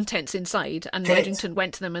with the contents inside, and Correct. Edrington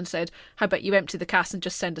went to them and said, how about you empty the cask and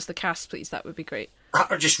just send us the cask, please? That would be great.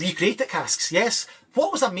 Or just recreate the casks, yes.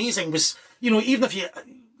 What was amazing was, even if you...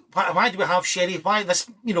 Why do we have sherry? Why this,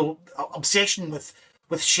 obsession with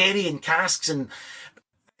sherry and casks? And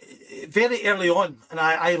very early on, and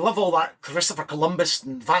I love all that Christopher Columbus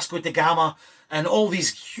and Vasco da Gama and all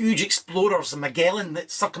these huge explorers and Magellan that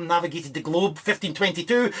circumnavigated the globe,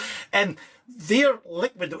 1522, and their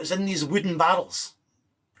liquid that was in these wooden barrels,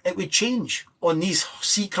 it would change on these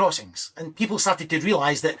sea crossings. And people started to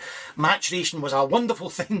realise that maturation was a wonderful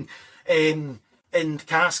thing in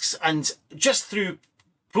casks, and just through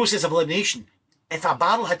process of elimination, if a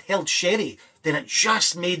barrel had held sherry, then it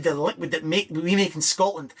just made the liquid that we make in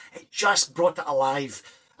Scotland, it just brought it alive.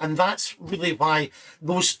 And that's really why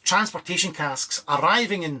those transportation casks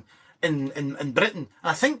arriving in Britain,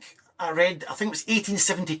 I think it was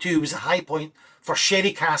 1872 was the high point for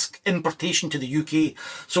sherry cask importation to the UK.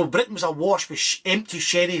 So Britain was awash with empty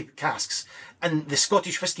sherry casks, and the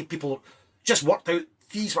Scottish whisky people just worked out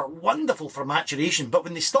these were wonderful for maturation. But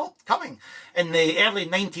when they stopped coming in the early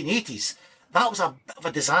 1980s, that was a bit of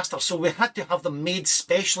a disaster. So we had to have them made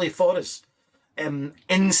specially for us in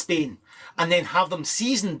Spain, and then have them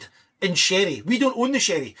seasoned in sherry. We don't own the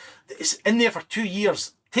sherry. It's in there for 2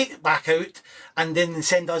 years. Take it back out and then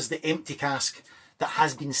send us the empty cask that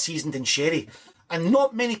has been seasoned in sherry. And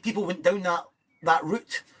not many people went down that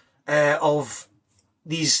route of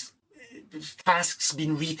these casks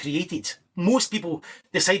being recreated. Most people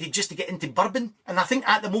decided just to get into bourbon, and I think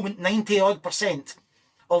at the moment 90%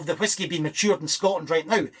 of the whisky being matured in Scotland right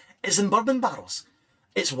now is in bourbon barrels.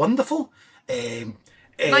 It's wonderful.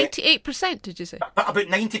 98%, did you say? About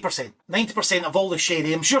 90%. 90% of all the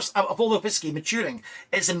sherry, I'm sure, of all the whiskey maturing,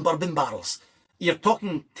 is in bourbon barrels. You're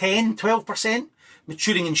talking 10, 12%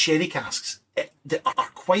 maturing in sherry casks. They are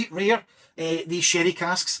quite rare, these sherry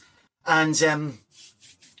casks. And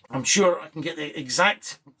I'm sure I can get the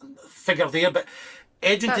exact figure there, but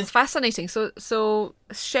Edrington... That's fascinating. So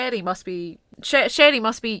sherry must be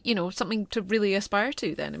something to really aspire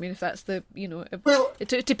to. Then I mean, if that's the Well,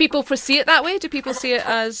 do people foresee it that way? Do people see it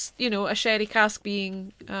as a sherry cask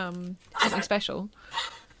being something special?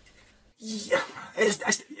 Yeah,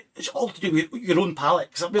 it's all to do with your own palate.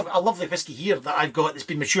 Because we have a lovely whiskey here that I've got that's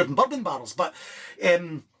been matured in bourbon barrels, but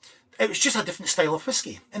it was just a different style of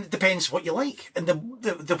whiskey, and it depends what you like. And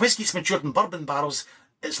the whiskey that's matured in bourbon barrels,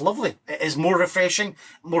 it's lovely. It is more refreshing,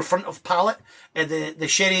 more front of palate. The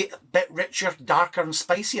sherry a bit richer, darker, and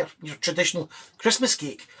spicier. Your traditional Christmas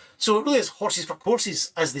cake. So it really is horses for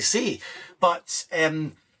courses, as they say. But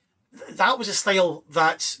that was a style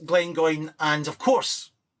that Glengoyne and, of course,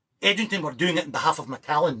 Edrington were doing it on behalf of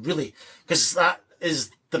Macallan, really, because that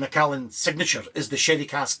is the Macallan signature, is the sherry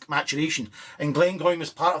cask maturation, and Glengoyne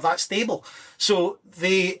was part of that stable. So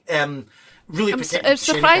they really protected I'm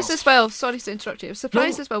surprised sherry as well. Sorry to interrupt you. I'm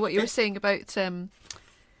surprised No. as well what you were saying about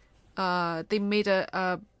they made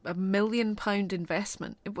a £1 million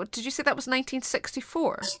investment. What did you say that was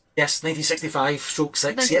 1964? Yes, 1965/6.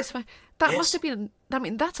 1965. That Yes. must have been. I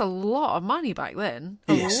mean, that's a lot of money back then.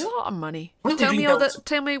 A Yes. lot of money. Well, they Tell me rebuilt.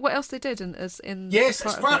 Tell me what else they did in Yes,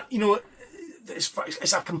 as it's part of part,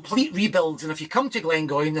 it's a complete rebuild. And if you come to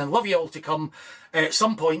Glengoyne, and I'd love you all to come at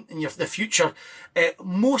some point in the future,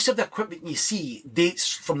 most of the equipment you see dates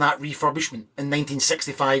from that refurbishment in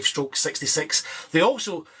 1965/66. They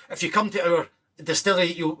also, if you come to our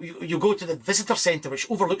distillery, you go to the visitor centre, which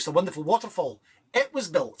overlooks the wonderful waterfall. It was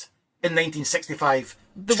built in 1965.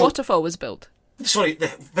 The waterfall was built. Sorry, the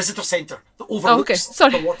visitor centre that overlooks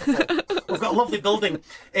Sorry. the waterfall. We've got a lovely building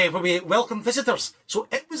where we welcome visitors. So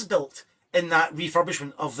it was built in that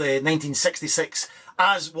refurbishment of the 1966,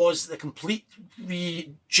 as was the complete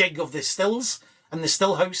rejig of the stills and the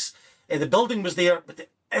still house. The building was there, but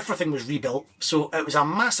everything was rebuilt. So it was a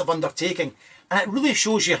massive undertaking. And it really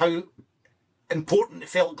shows you how important it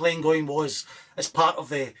felt Glengoyne was as part of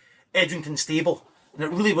the Edrington stable. And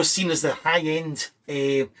it really was seen as the high-end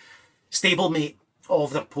stablemate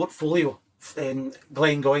of their portfolio,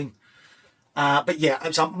 Glengoyne. But yeah, it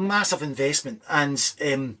was a massive investment,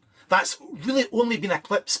 and that's really only been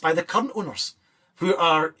eclipsed by the current owners, who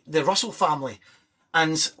are the Russell family.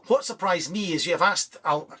 And what surprised me is you have asked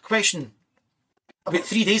a question about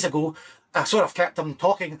 3 days ago. I sort of kept them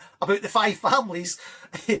talking about the five families.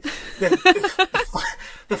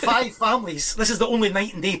 the five families. This is the only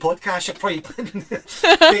night and day podcast you're probably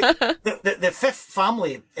the fifth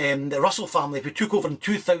family, the Russell family, who took over in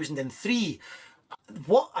 2003.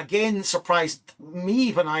 What again surprised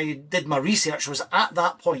me when I did my research was at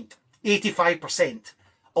that point, 85%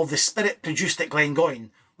 of the spirit produced at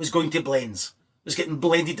Glengoyne was going to blends, was getting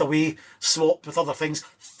blended away, swapped with other things.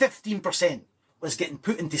 15% was getting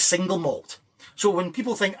put into single malt. So when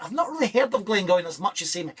people think, I've not really heard of Glengoyne as much as,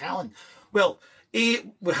 say, Macallan, well, A,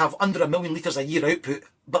 we have under 1 million litres a year output,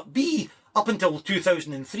 but B, up until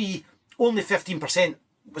 2003, only 15%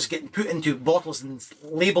 was getting put into bottles and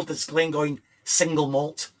labelled as Glengoyne single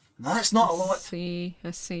malt. Now, that's not a lot. I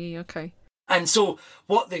see, okay. And so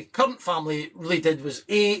what the current family really did was,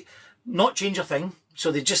 A, not change a thing.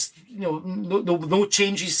 So they just, no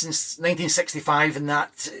changes since 1965 in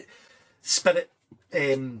that spirit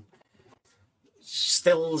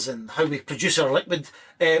stills and how we produce our liquid.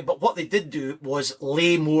 But what they did do was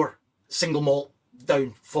lay more single malt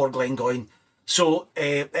down for Glengoyne. So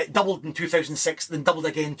it doubled in 2006, then doubled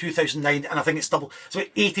again in 2009, and I think it's doubled. So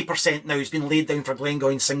 80% now has been laid down for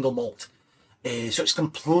Glengoyne single malt. So it's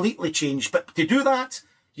completely changed. But to do that,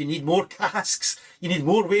 you need more casks, you need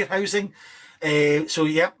more warehousing. So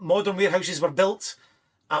yeah, modern warehouses were built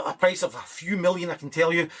at a price of a few million, I can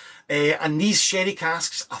tell you. And these sherry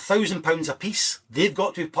casks, £1,000 a piece, they've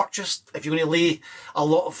got to be purchased if you're going to lay a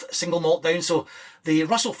lot of single malt down. So the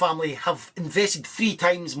Russell family have invested 3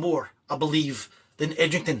 times more, I believe, than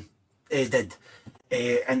Edrington did,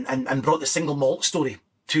 and brought the single malt story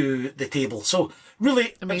to the table. So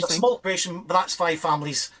really, amazing. It's a small question, but that's 5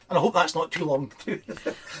 families, and I hope that's not too long.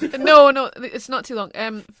 No, it's not too long.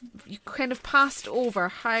 You kind of passed over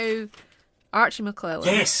how Archie McClellan,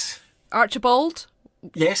 Yes. Archibald,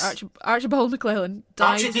 Yes. Archibald McClellan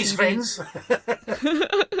died. Archie and his friends.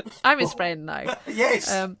 I'm his friend now.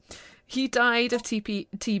 Yes. He died of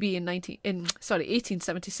TB in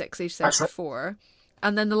 1876, age 74,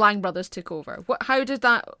 and then the Lang brothers took over. What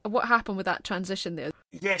happened with that transition there?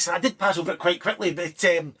 Yes, I did pass over it quite quickly, but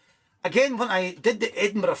again, when I did the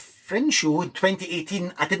Edinburgh Fringe show in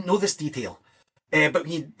 2018, I didn't know this detail. But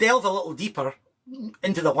when you delve a little deeper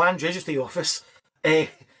into the Land Registry Office uh,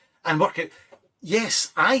 and work out,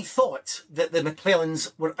 yes, I thought that the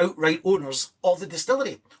McClellans were outright owners of the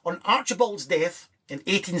distillery. On Archibald's death in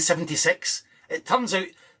 1876, it turns out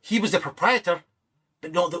he was the proprietor,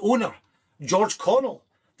 but not the owner. George Connell,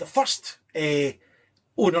 the first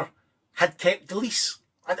owner, had kept the lease.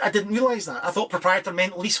 I didn't realise that. I thought proprietor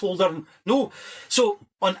meant leaseholder. And no. So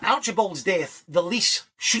on Archibald's death, the lease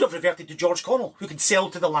should have reverted to George Connell, who could sell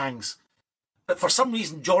to the Langs. But for some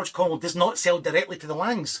reason, George Connell does not sell directly to the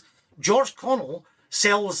Langs. George Connell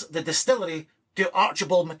sells the distillery to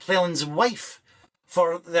Archibald McClelland's wife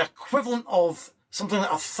for the equivalent of something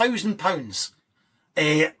like £1,000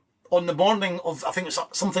 on the morning of, I think it's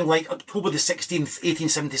something like October the 16th,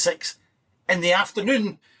 1876. In the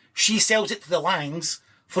afternoon, she sells it to the Langs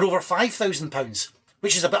for over £5,000,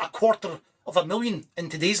 which is about £250,000 in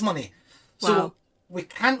today's money. So Wow. we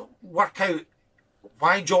can't work out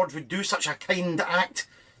why George would do such a kind act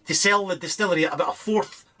to sell the distillery at about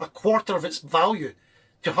a quarter of its value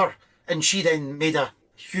to her, and she then made a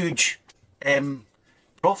huge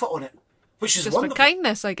profit on it, which is Just for wonderful.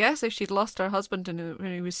 kindness, I guess, if she'd lost her husband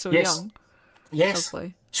when he was so Yes. young. Yes.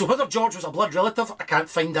 Lovely. So whether George was a blood relative, I can't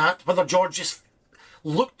find that. Whether George just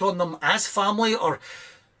looked on them as family, or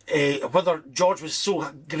whether George was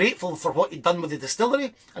so grateful for what he'd done with the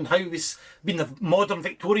distillery and how he was being a modern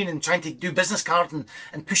Victorian and trying to do business cards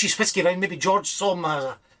and push his whiskey around. Maybe George saw him as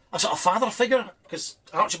a sort of father figure, because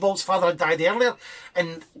Archibald's father had died earlier,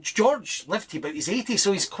 and George lived to about his 80,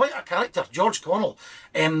 so he's quite a character, George Connell,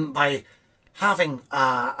 by having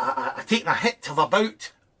taken a hit of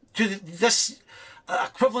about, to this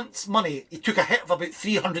equivalent money, he took a hit of about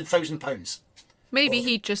 £300,000. Maybe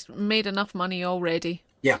he just made enough money already.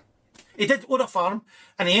 Yeah. He did own a farm,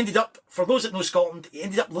 and he ended up, for those that know Scotland, he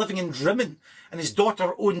ended up living in Drimmen, and his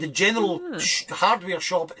daughter owned the general hardware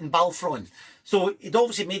shop in Balfron. So he'd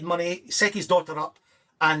obviously made money, set his daughter up,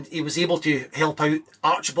 and he was able to help out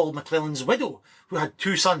Archibald McClelland's widow, who had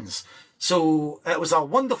 2 sons. So it was a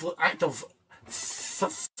wonderful act of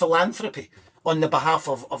philanthropy on the behalf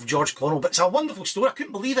of George Connell. But it's a wonderful story. I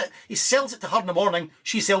couldn't believe it. He sells it to her in the morning.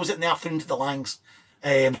 She sells it in the afternoon to the Langs.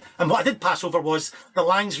 And what I did pass over was the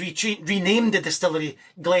Langs renamed the distillery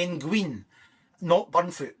Glengoyne, not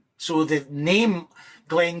Burnfoot. So the name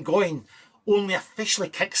Glengoyne only officially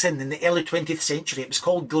kicks in the early 20th century. It was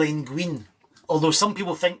called Glengoyne. Although some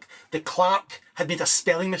people think the clerk had made a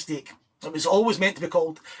spelling mistake. It was always meant to be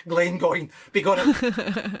called Glengoyne.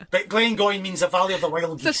 But Glengoyne means the Valley of the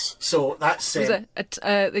Wild Geese. So that's... The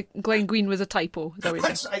Glengoyne was a typo. Is that what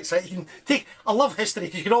you're saying? That's right. You can I love history,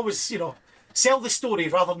 because you can always, sell the story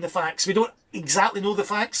rather than the facts. We don't exactly know the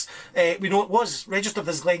facts. We know it was registered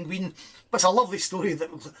as Glengoyne, but it's a lovely story that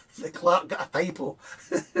the clerk got a typo.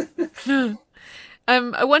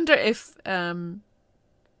 I wonder if... I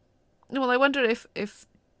wonder if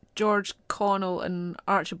George Connell and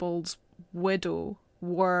Archibald's widow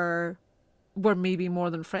were maybe more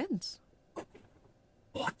than friends.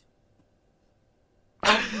 What?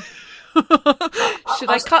 Should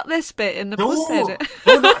I cut this bit in the post edit?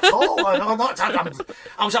 No, not at all. No, not at all.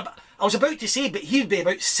 I was about to say, but he'd be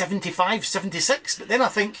about 75, 76. But then I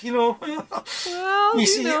think, Well,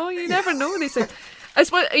 you never know. They say. I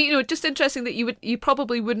suppose, just interesting that you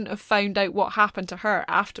probably wouldn't have found out what happened to her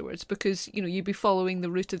afterwards, because, you'd be following the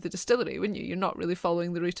route of the distillery, wouldn't you? You're not really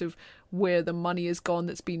following the route of where the money is gone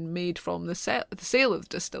that's been made from the sale of the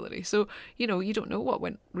distillery. So, you don't know what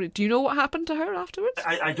went... Do you know what happened to her afterwards?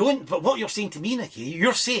 I don't, but what you're saying to me, Nikki,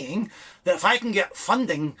 you're saying that if I can get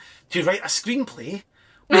funding to write a screenplay,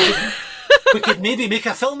 we could maybe make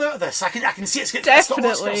a film out of this. I can see it's got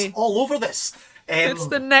Oscars all over this. It's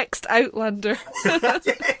the next Outlander.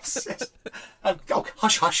 Yes.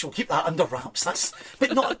 Hush, hush. We'll keep that under wraps.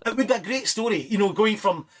 But it would be a great story. Going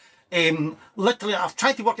from literally. I've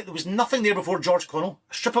tried to work it. There was nothing there before George Connell.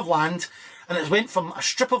 A strip of land, and it went from a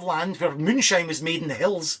strip of land where moonshine was made in the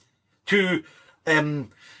hills to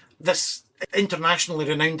this internationally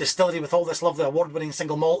renowned distillery with all this lovely award-winning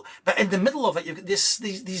single malt. But in the middle of it, you've got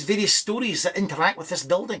these various stories that interact with this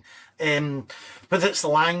building. Whether it's the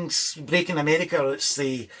Langs breaking America, or it's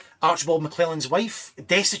the Archibald McClelland's wife,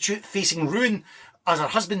 destitute, facing ruin as her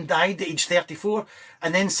husband died at age 34.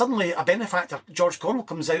 And then suddenly a benefactor, George Connell,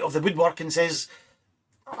 comes out of the woodwork and says,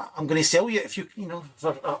 I'm going to sell you if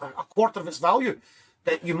for a quarter of its value,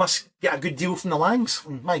 that you must get a good deal from the Langs.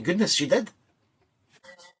 And my goodness, she did.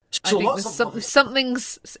 I think there's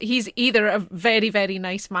something's. He's either a very, very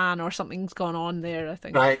nice man or something's gone on there. I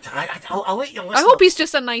think. Right, I'll let you listen. I hope he's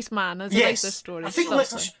just a nice man. There's a nicer story. I think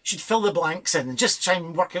listeners should fill the blanks in and just try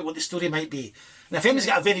and work out what the story might be. And if anyone's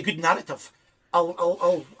got a very good narrative,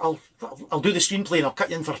 I'll do the screenplay and I'll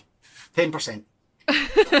cut you in for 10%.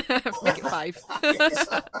 Make it 5.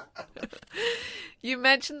 You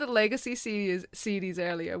mentioned the Legacy series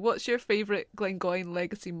earlier. What's your favourite Glengoyne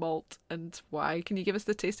Legacy malt and why? Can you give us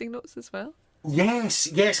the tasting notes as well? Yes,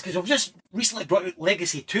 because we've just recently brought out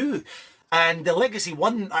Legacy 2. And the Legacy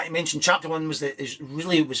 1, I mentioned, Chapter 1 was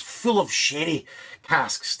full of sherry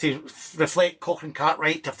casks to reflect Cochrane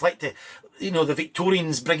Cartwright, to reflect the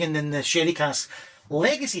Victorians bringing in the sherry casks.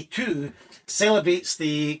 Legacy 2 celebrates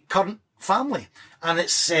the current family, and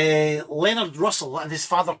it's Leonard Russell and his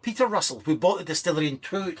father Peter Russell who bought the distillery in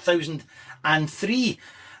 2003,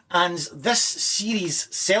 and this series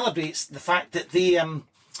celebrates the fact that they and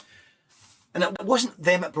it wasn't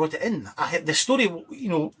them that brought it in. The story,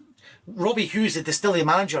 Robbie Hughes, the distillery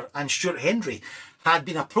manager, and Stuart Hendry had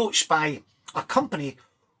been approached by a company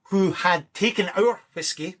who had taken our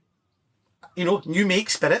whisky, new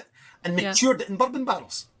make spirit, and matured it in bourbon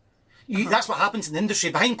barrels. That's what happens in the industry.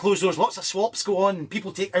 Behind closed doors, lots of swaps go on and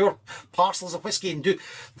people take our parcels of whiskey and do...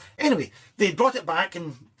 Anyway, they brought it back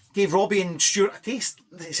and gave Robbie and Stuart a taste.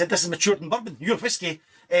 They said, this is matured in bourbon. Your whiskey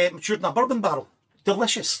matured in a bourbon barrel.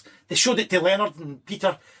 Delicious. They showed it to Leonard and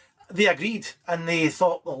Peter. They agreed and they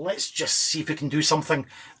thought, well, let's just see if we can do something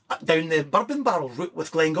down the bourbon barrel route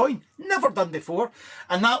with Glengoyne. Never done before.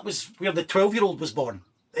 And that was where the 12-year-old was born.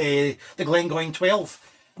 The Glengoyne 12.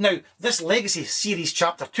 Now, this Legacy series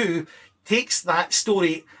Chapter 2 takes that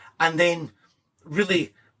story and then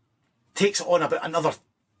really takes it on about another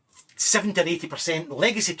 70 or 80%.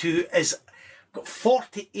 Legacy 2 is got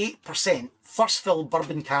 48% first fill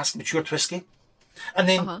bourbon cask matured whiskey, and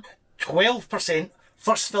then 12%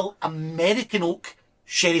 first fill American oak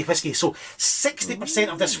sherry whiskey. So 60%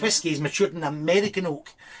 of this whiskey is matured in American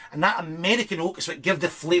oak, and that American oak is what gives the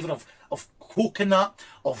flavour of coconut,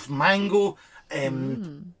 of mango, I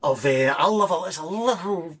love it. It's a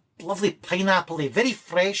little lovely pineapple-y, very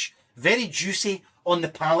fresh, very juicy on the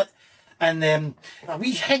palate, and a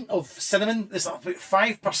wee hint of cinnamon. There's about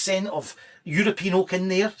 5% of European oak in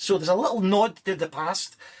there, so there's a little nod to the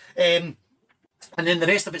past, and then the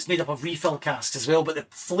rest of it's made up of refill casks as well, but the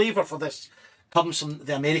flavour for this comes from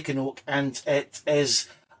the American oak, and it is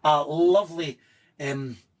a lovely...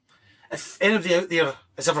 if anybody out there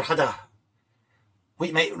has ever had what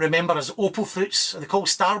you might remember as opal fruits, are they called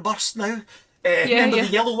Starburst now? Remember the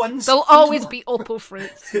yellow ones? There'll always be opal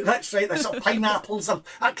fruits. That's right, there's sort of pineapples and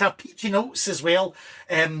that kind of peachy notes as well.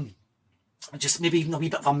 Just maybe even a wee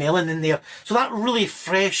bit of a melon in there. So that really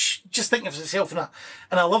fresh, just thinking of itself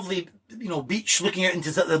in a lovely, beach looking out into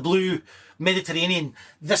the blue Mediterranean.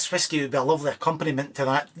 This whiskey would be a lovely accompaniment to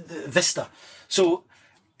that vista. So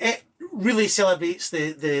it really celebrates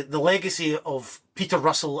the legacy of Peter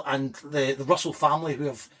Russell and the Russell family, who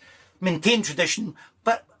have maintained tradition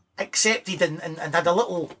but accepted and had a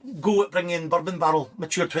little go at bringing in bourbon barrel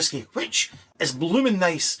matured whiskey, which is blooming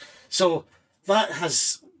nice. So that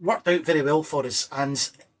has worked out very well for us, and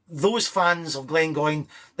those fans of Glengoyne,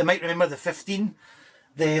 they might remember the 15.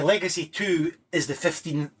 The Legacy 2 is the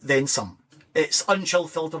 15 then some. It's unchill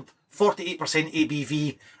filtered, 48%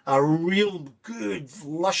 ABV, a real good,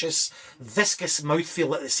 luscious, viscous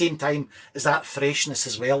mouthfeel at the same time as that freshness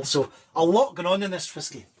as well. So a lot going on in this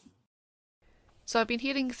whiskey. So I've been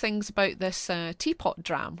hearing things about this Teapot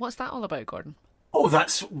Dram. What's that all about, Gordon? Oh,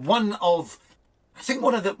 that's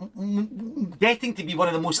getting to be one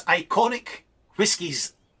of the most iconic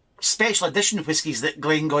whiskies, special edition whiskies that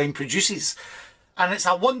Glengoyne produces. And there's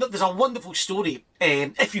a wonderful story,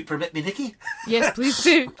 if you permit me, Nikki. Yes, please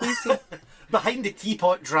do. Please do. Behind the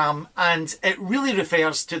Teapot Dram, and it really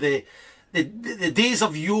refers to the days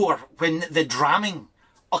of yore when the dramming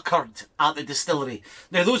occurred at the distillery.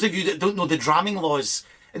 Now, those of you that don't know the dramming laws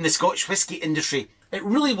in the Scotch whisky industry, it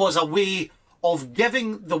really was a way of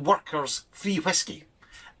giving the workers free whisky.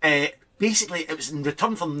 Basically, it was in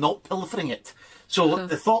return for them not pilfering it. So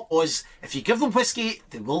the thought was, if you give them whisky,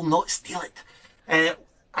 they will not steal it.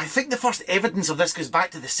 I think the first evidence of this goes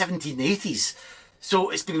back to the 1780s. So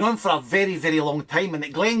it's been on for a very, very long time. And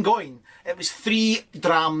at Glengoyne, it was 3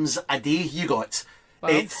 drams a day you got.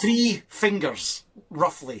 Wow. 3 fingers,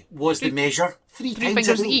 roughly, was the measure. 3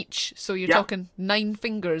 fingers each. So you're talking 9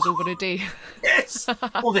 fingers over a day. Yes.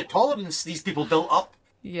 Well, the tolerance these people built up.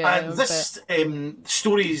 Yeah. And this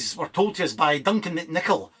stories were told to us by Duncan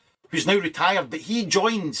McNichol, who's now retired, but he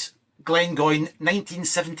joined Glengoyne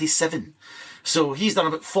 1977. So he's done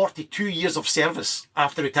about 42 years of service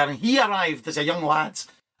after retiring. He arrived as a young lad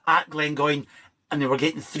at Glengoyne, and they were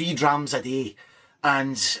getting 3 drams a day.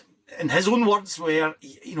 And in his own words were,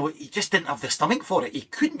 he just didn't have the stomach for it. He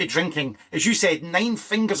couldn't be drinking, as you said, 9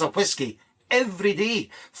 fingers of whiskey every day,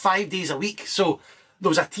 5 days a week. So there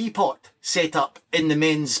was a teapot set up in the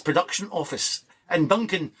men's production office, and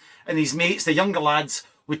Duncan and his mates, the younger lads,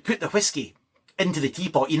 would put the whiskey into the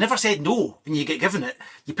teapot. You never said no when you get given it.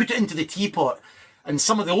 You put it into the teapot, and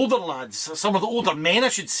some of the older lads, some of the older men, I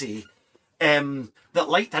should say, that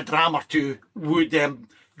liked a dram or two, would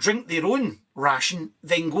drink their own ration,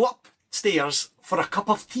 then go upstairs for a cup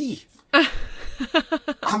of tea.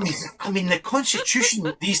 I mean, the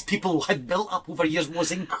constitution these people had built up over years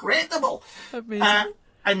was incredible. Amazing.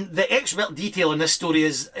 And the extra bit of detail in this story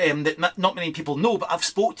is that not many people know, but I've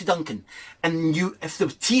spoke to Duncan, and if the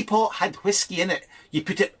teapot had whiskey in it, you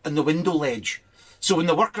put it on the window ledge. So when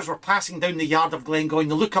the workers were passing down the yard of Glengoyne,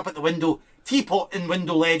 they look up at the window, teapot in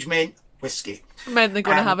window ledge meant whiskey. Meant they're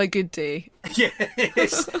going to have a good day.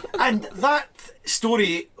 Yes. And that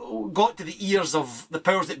story got to the ears of the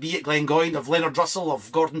powers that be at Glengoyne, of Leonard Russell,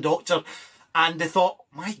 of Gordon Doctor, and they thought,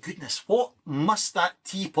 my goodness, what must that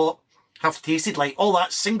teapot have tasted like? All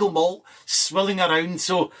that single malt swilling around.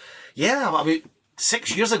 So, yeah, about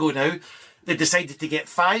 6 years ago now, they decided to get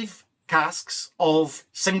 5 casks of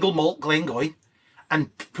single malt Glengoyne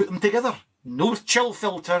and put them together. No chill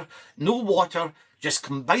filter, no water, just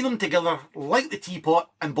combine them together like the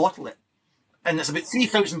teapot and bottle it. And it's about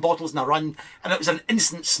 3,000 bottles in a run, and it was an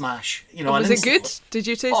instant smash. Was it good? Did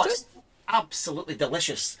you taste it? Absolutely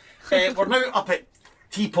delicious. We're now up at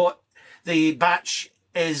Teapot. The batch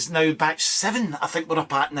is now batch 7, I think we're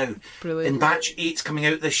up at now. Brilliant. And batch 8's coming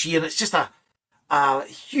out this year. And it's just a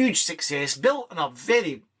huge success, built on a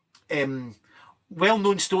very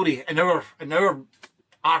well-known story in our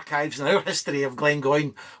archives and our history of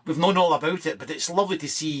Glengoyne. We've known all about it, but it's lovely to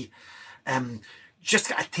see just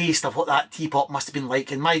get a taste of what that teapot must have been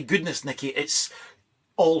like. And my goodness, Nikki, it's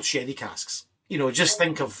all sherry casks. Just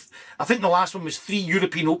think of, I think the last one was 3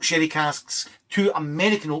 European oak sherry casks, 2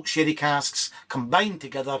 American oak sherry casks combined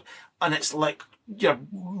together, and it's like your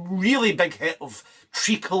really big hit of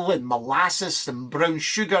treacle and molasses and brown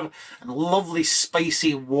sugar and lovely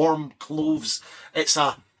spicy warm cloves. It's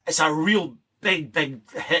a real big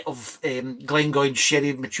hit of Glengoyne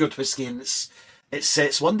sherry matured whiskey, and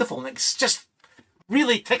it's wonderful, and it's just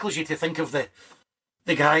really tickles you to think of the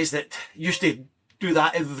guys that used to do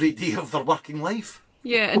that every day of their working life.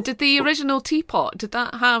 Yeah, and did the original teapot, did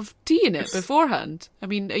that have tea in it beforehand? I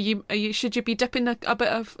mean, should you be dipping a bit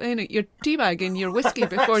of your tea bag in your whiskey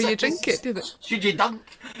before you drink it? Should you dunk?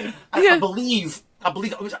 I believe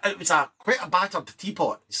it was quite a battered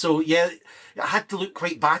teapot. So yeah, it had to look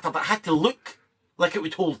quite battered. It had to look like it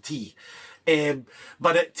would hold tea.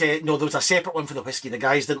 But there was a separate one for the whiskey. The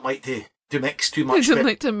guys didn't like to mix too much. They didn't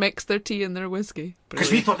like to mix their tea in their whiskey. Because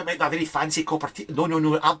we thought it might be a very fancy copper tea.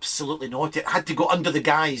 No, absolutely not. It had to go under the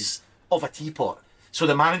guise of a teapot, so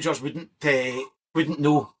the managers wouldn't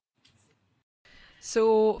know.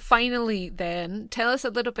 So finally then, tell us a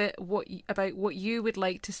little bit about what you would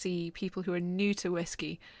like to see people who are new to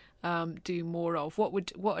whiskey do more of.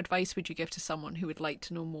 What advice would you give to someone who would like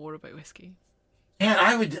to know more about whiskey? Yeah,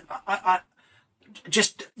 I would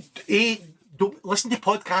just don't listen to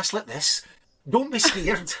podcasts like this. Don't be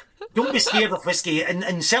scared. Don't be scared of whiskey,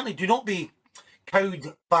 and certainly do not be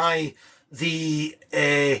cowed by the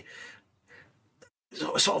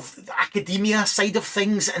sort of the academia side of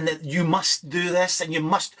things, and that you must do this and you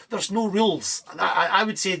must. There's no rules. I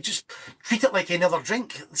would say just treat it like any other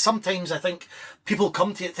drink. Sometimes I think people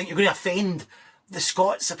come to it think you're going to offend the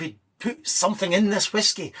Scots if you put something in this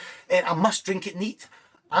whiskey. I must drink it neat.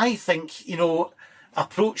 I think,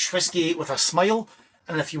 approach whiskey with a smile,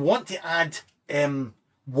 and if you want to add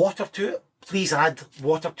water to it, please add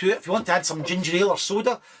water to it. If you want to add some ginger ale or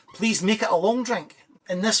soda, please make it a long drink.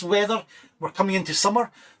 In this weather, we're coming into summer,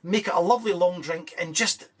 make it a lovely long drink and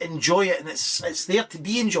just enjoy it, and it's there to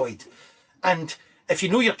be enjoyed. And if you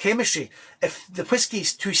know your chemistry, if the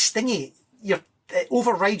whiskey's too stingy, it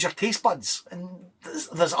overrides your taste buds, and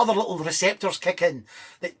there's other little receptors kick in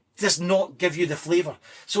that does not give you the flavour.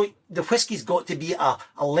 So the whiskey's got to be a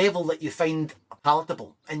level that you find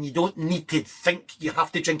palatable, and you don't need to think you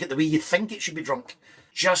have to drink it the way you think it should be drunk.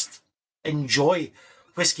 Just enjoy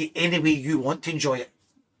whiskey any way you want to enjoy it.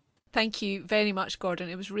 Thank you very much, Gordon.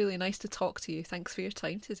 It was really nice to talk to you. Thanks for your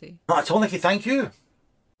time today. Not at all, Nikki. Thank you.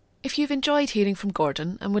 If you've enjoyed hearing from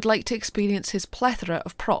Gordon and would like to experience his plethora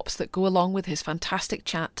of props that go along with his fantastic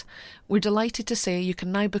chat, we're delighted to say you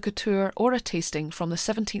can now book a tour or a tasting from the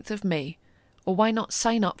 17th of May or why not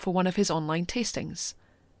sign up for one of his online tastings?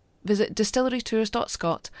 Visit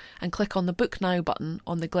DistilleryTours.scot and click on the Book Now button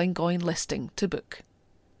on the Glengoyne listing to book.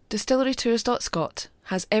 DistilleryTours.scot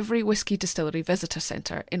has every whisky distillery visitor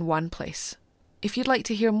centre in one place. If you'd like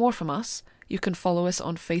to hear more from us, you can follow us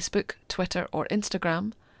on Facebook, Twitter or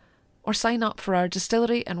Instagram, or sign up for our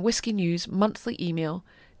distillery and whisky news monthly email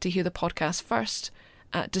to hear the podcast first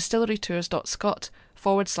at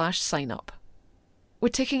DistilleryTours.scot/sign up. We're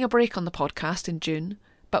taking a break on the podcast in June,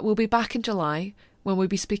 but we'll be back in July when we'll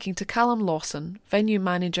be speaking to Callum Lawson, venue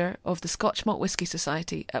manager of the Scotch Malt Whisky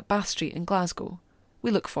Society at Bath Street in Glasgow.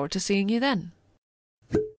 We look forward to seeing you then.